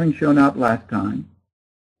not having shown up last time.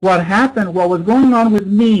 What happened, what was going on with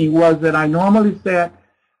me was that I normally set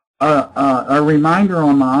a reminder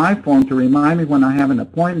on my iPhone to remind me when I have an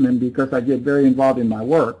appointment because I get very involved in my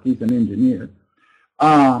work. He's an engineer.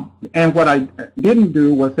 And what I didn't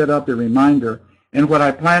do was set up the reminder. And what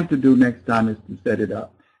I plan to do next time is to set it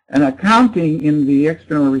up. And accounting in the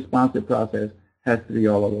external responsive process has to be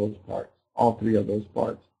all of those parts, all 3 of those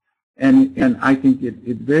parts. And I think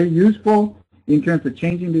it's very useful in terms of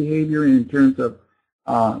changing behavior and in terms of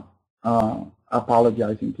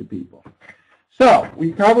apologizing to people. So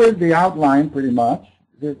we covered the outline pretty much.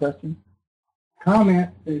 Is there a question? Comment,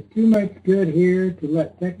 there's too much good here to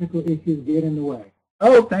let technical issues get in the way.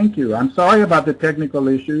 Oh, thank you. I'm sorry about the technical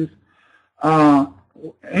issues.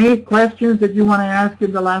 Any questions that you want to ask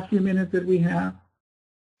in the last few minutes that we have?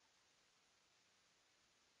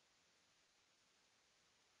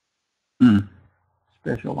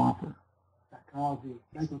 Special offer.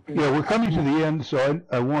 Yeah, we're coming to the end, so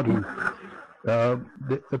I want to,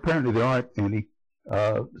 apparently there aren't any,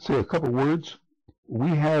 say a couple words. We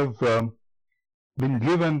have been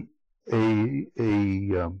given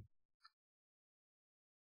an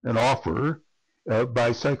offer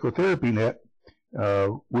by Psychotherapy Net,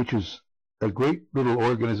 which is a great little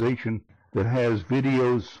organization that has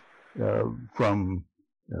videos from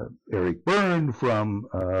Eric Byrne, from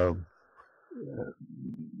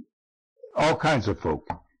all kinds of folk.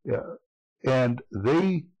 And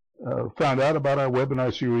they found out about our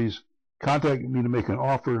webinar series, contacted me to make an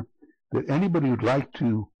offer that anybody who'd like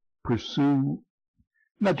to pursue,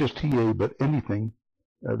 not just TA, but anything,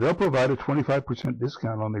 they'll provide a 25%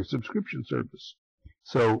 discount on their subscription service.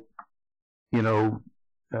 So, you know,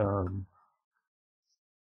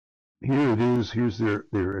 here it is. Here's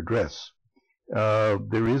their address.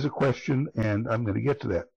 There is a question, and I'm going to get to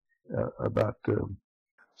that, about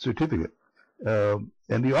certificate. And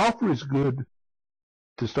the offer is good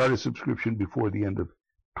to start a subscription before the end of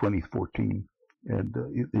 2014. And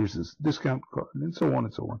there's this discount card, and so on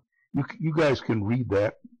and so on. You guys can read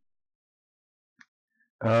that.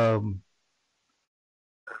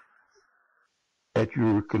 At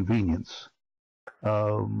your convenience.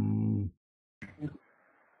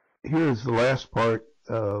 Here's the last part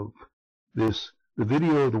of this. The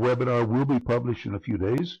video of the webinar will be published in a few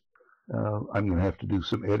days. I'm going to have to do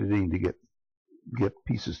some editing to get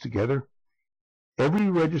pieces together. Every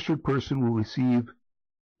registered person will receive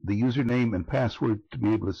the username and password to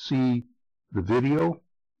be able to see the video.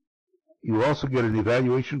 You will also get an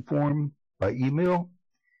evaluation form by email,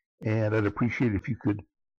 and I'd appreciate it if you could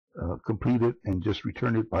complete it and just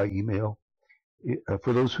return it by email.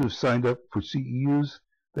 For those who have signed up for CEUs,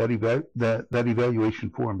 that evaluation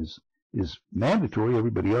form is mandatory.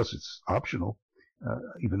 Everybody else, it's optional,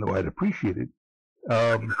 even though I'd appreciate it.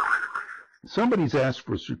 Somebody's asked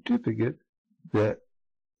for a certificate that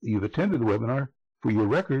you've attended the webinar for your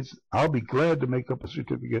records. I'll be glad to make up a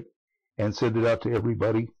certificate and send it out to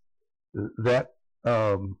everybody. That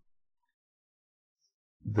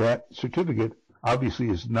certificate obviously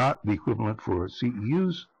is not the equivalent for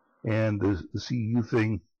CEUs, and the CEU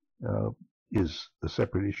thing is a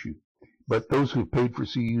separate issue. But those who've paid for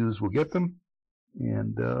CEUs will get them,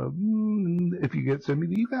 and if you send me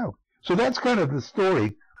the eval. So that's kind of the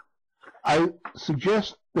story. I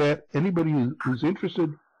suggest that anybody who's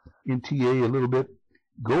interested in TA a little bit,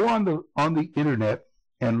 go on the internet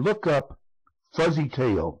and look up Fuzzy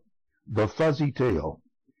Tale, the Fuzzy Tale.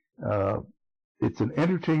 It's an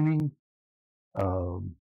entertaining, I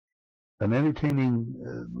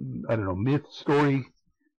don't know, myth story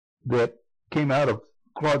that came out of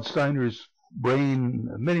Claude Steiner's brain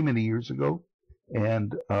many, many years ago,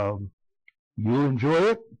 and you'll enjoy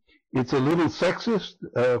it. It's a little sexist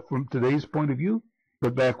from today's point of view,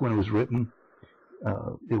 but back when it was written,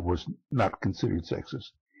 it was not considered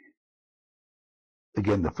sexist.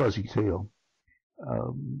 Again, the Fuzzy Tale.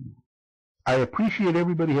 I appreciate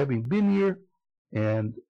everybody having been here,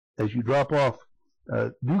 and as you drop off,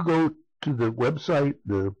 do go to the website,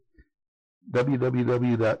 the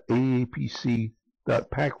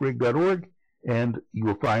www.aapc.pacrig.org, and you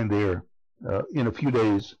will find there in a few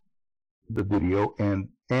days the video and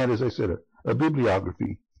as I said, a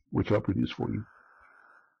bibliography which I'll produce for you.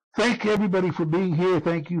 Thank everybody for being here.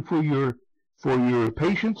 Thank you for your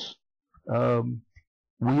patience.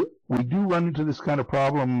 We do run into this kind of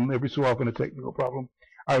problem every so often, a technical problem.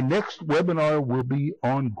 Our next webinar will be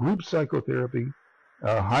on group psychotherapy.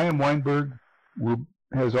 Chaim Weinberg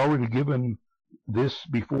has already given this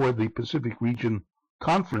before the Pacific Region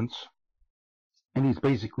Conference, and he's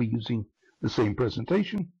basically using the same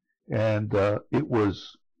presentation, and it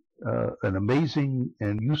was an amazing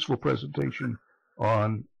and useful presentation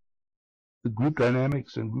on the group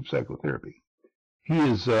dynamics and group psychotherapy. He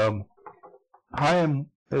is Chaim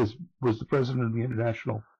was the president of the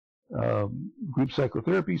International Group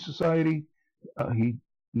Psychotherapy Society. He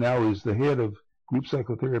now is the head of group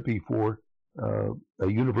psychotherapy for a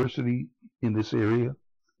university in this area,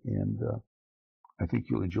 and I think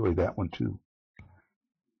you'll enjoy that one too.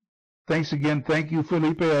 Thanks again. Thank you,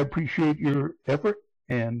 Felipe. I appreciate your effort,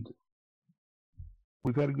 and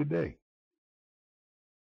we've had a good day.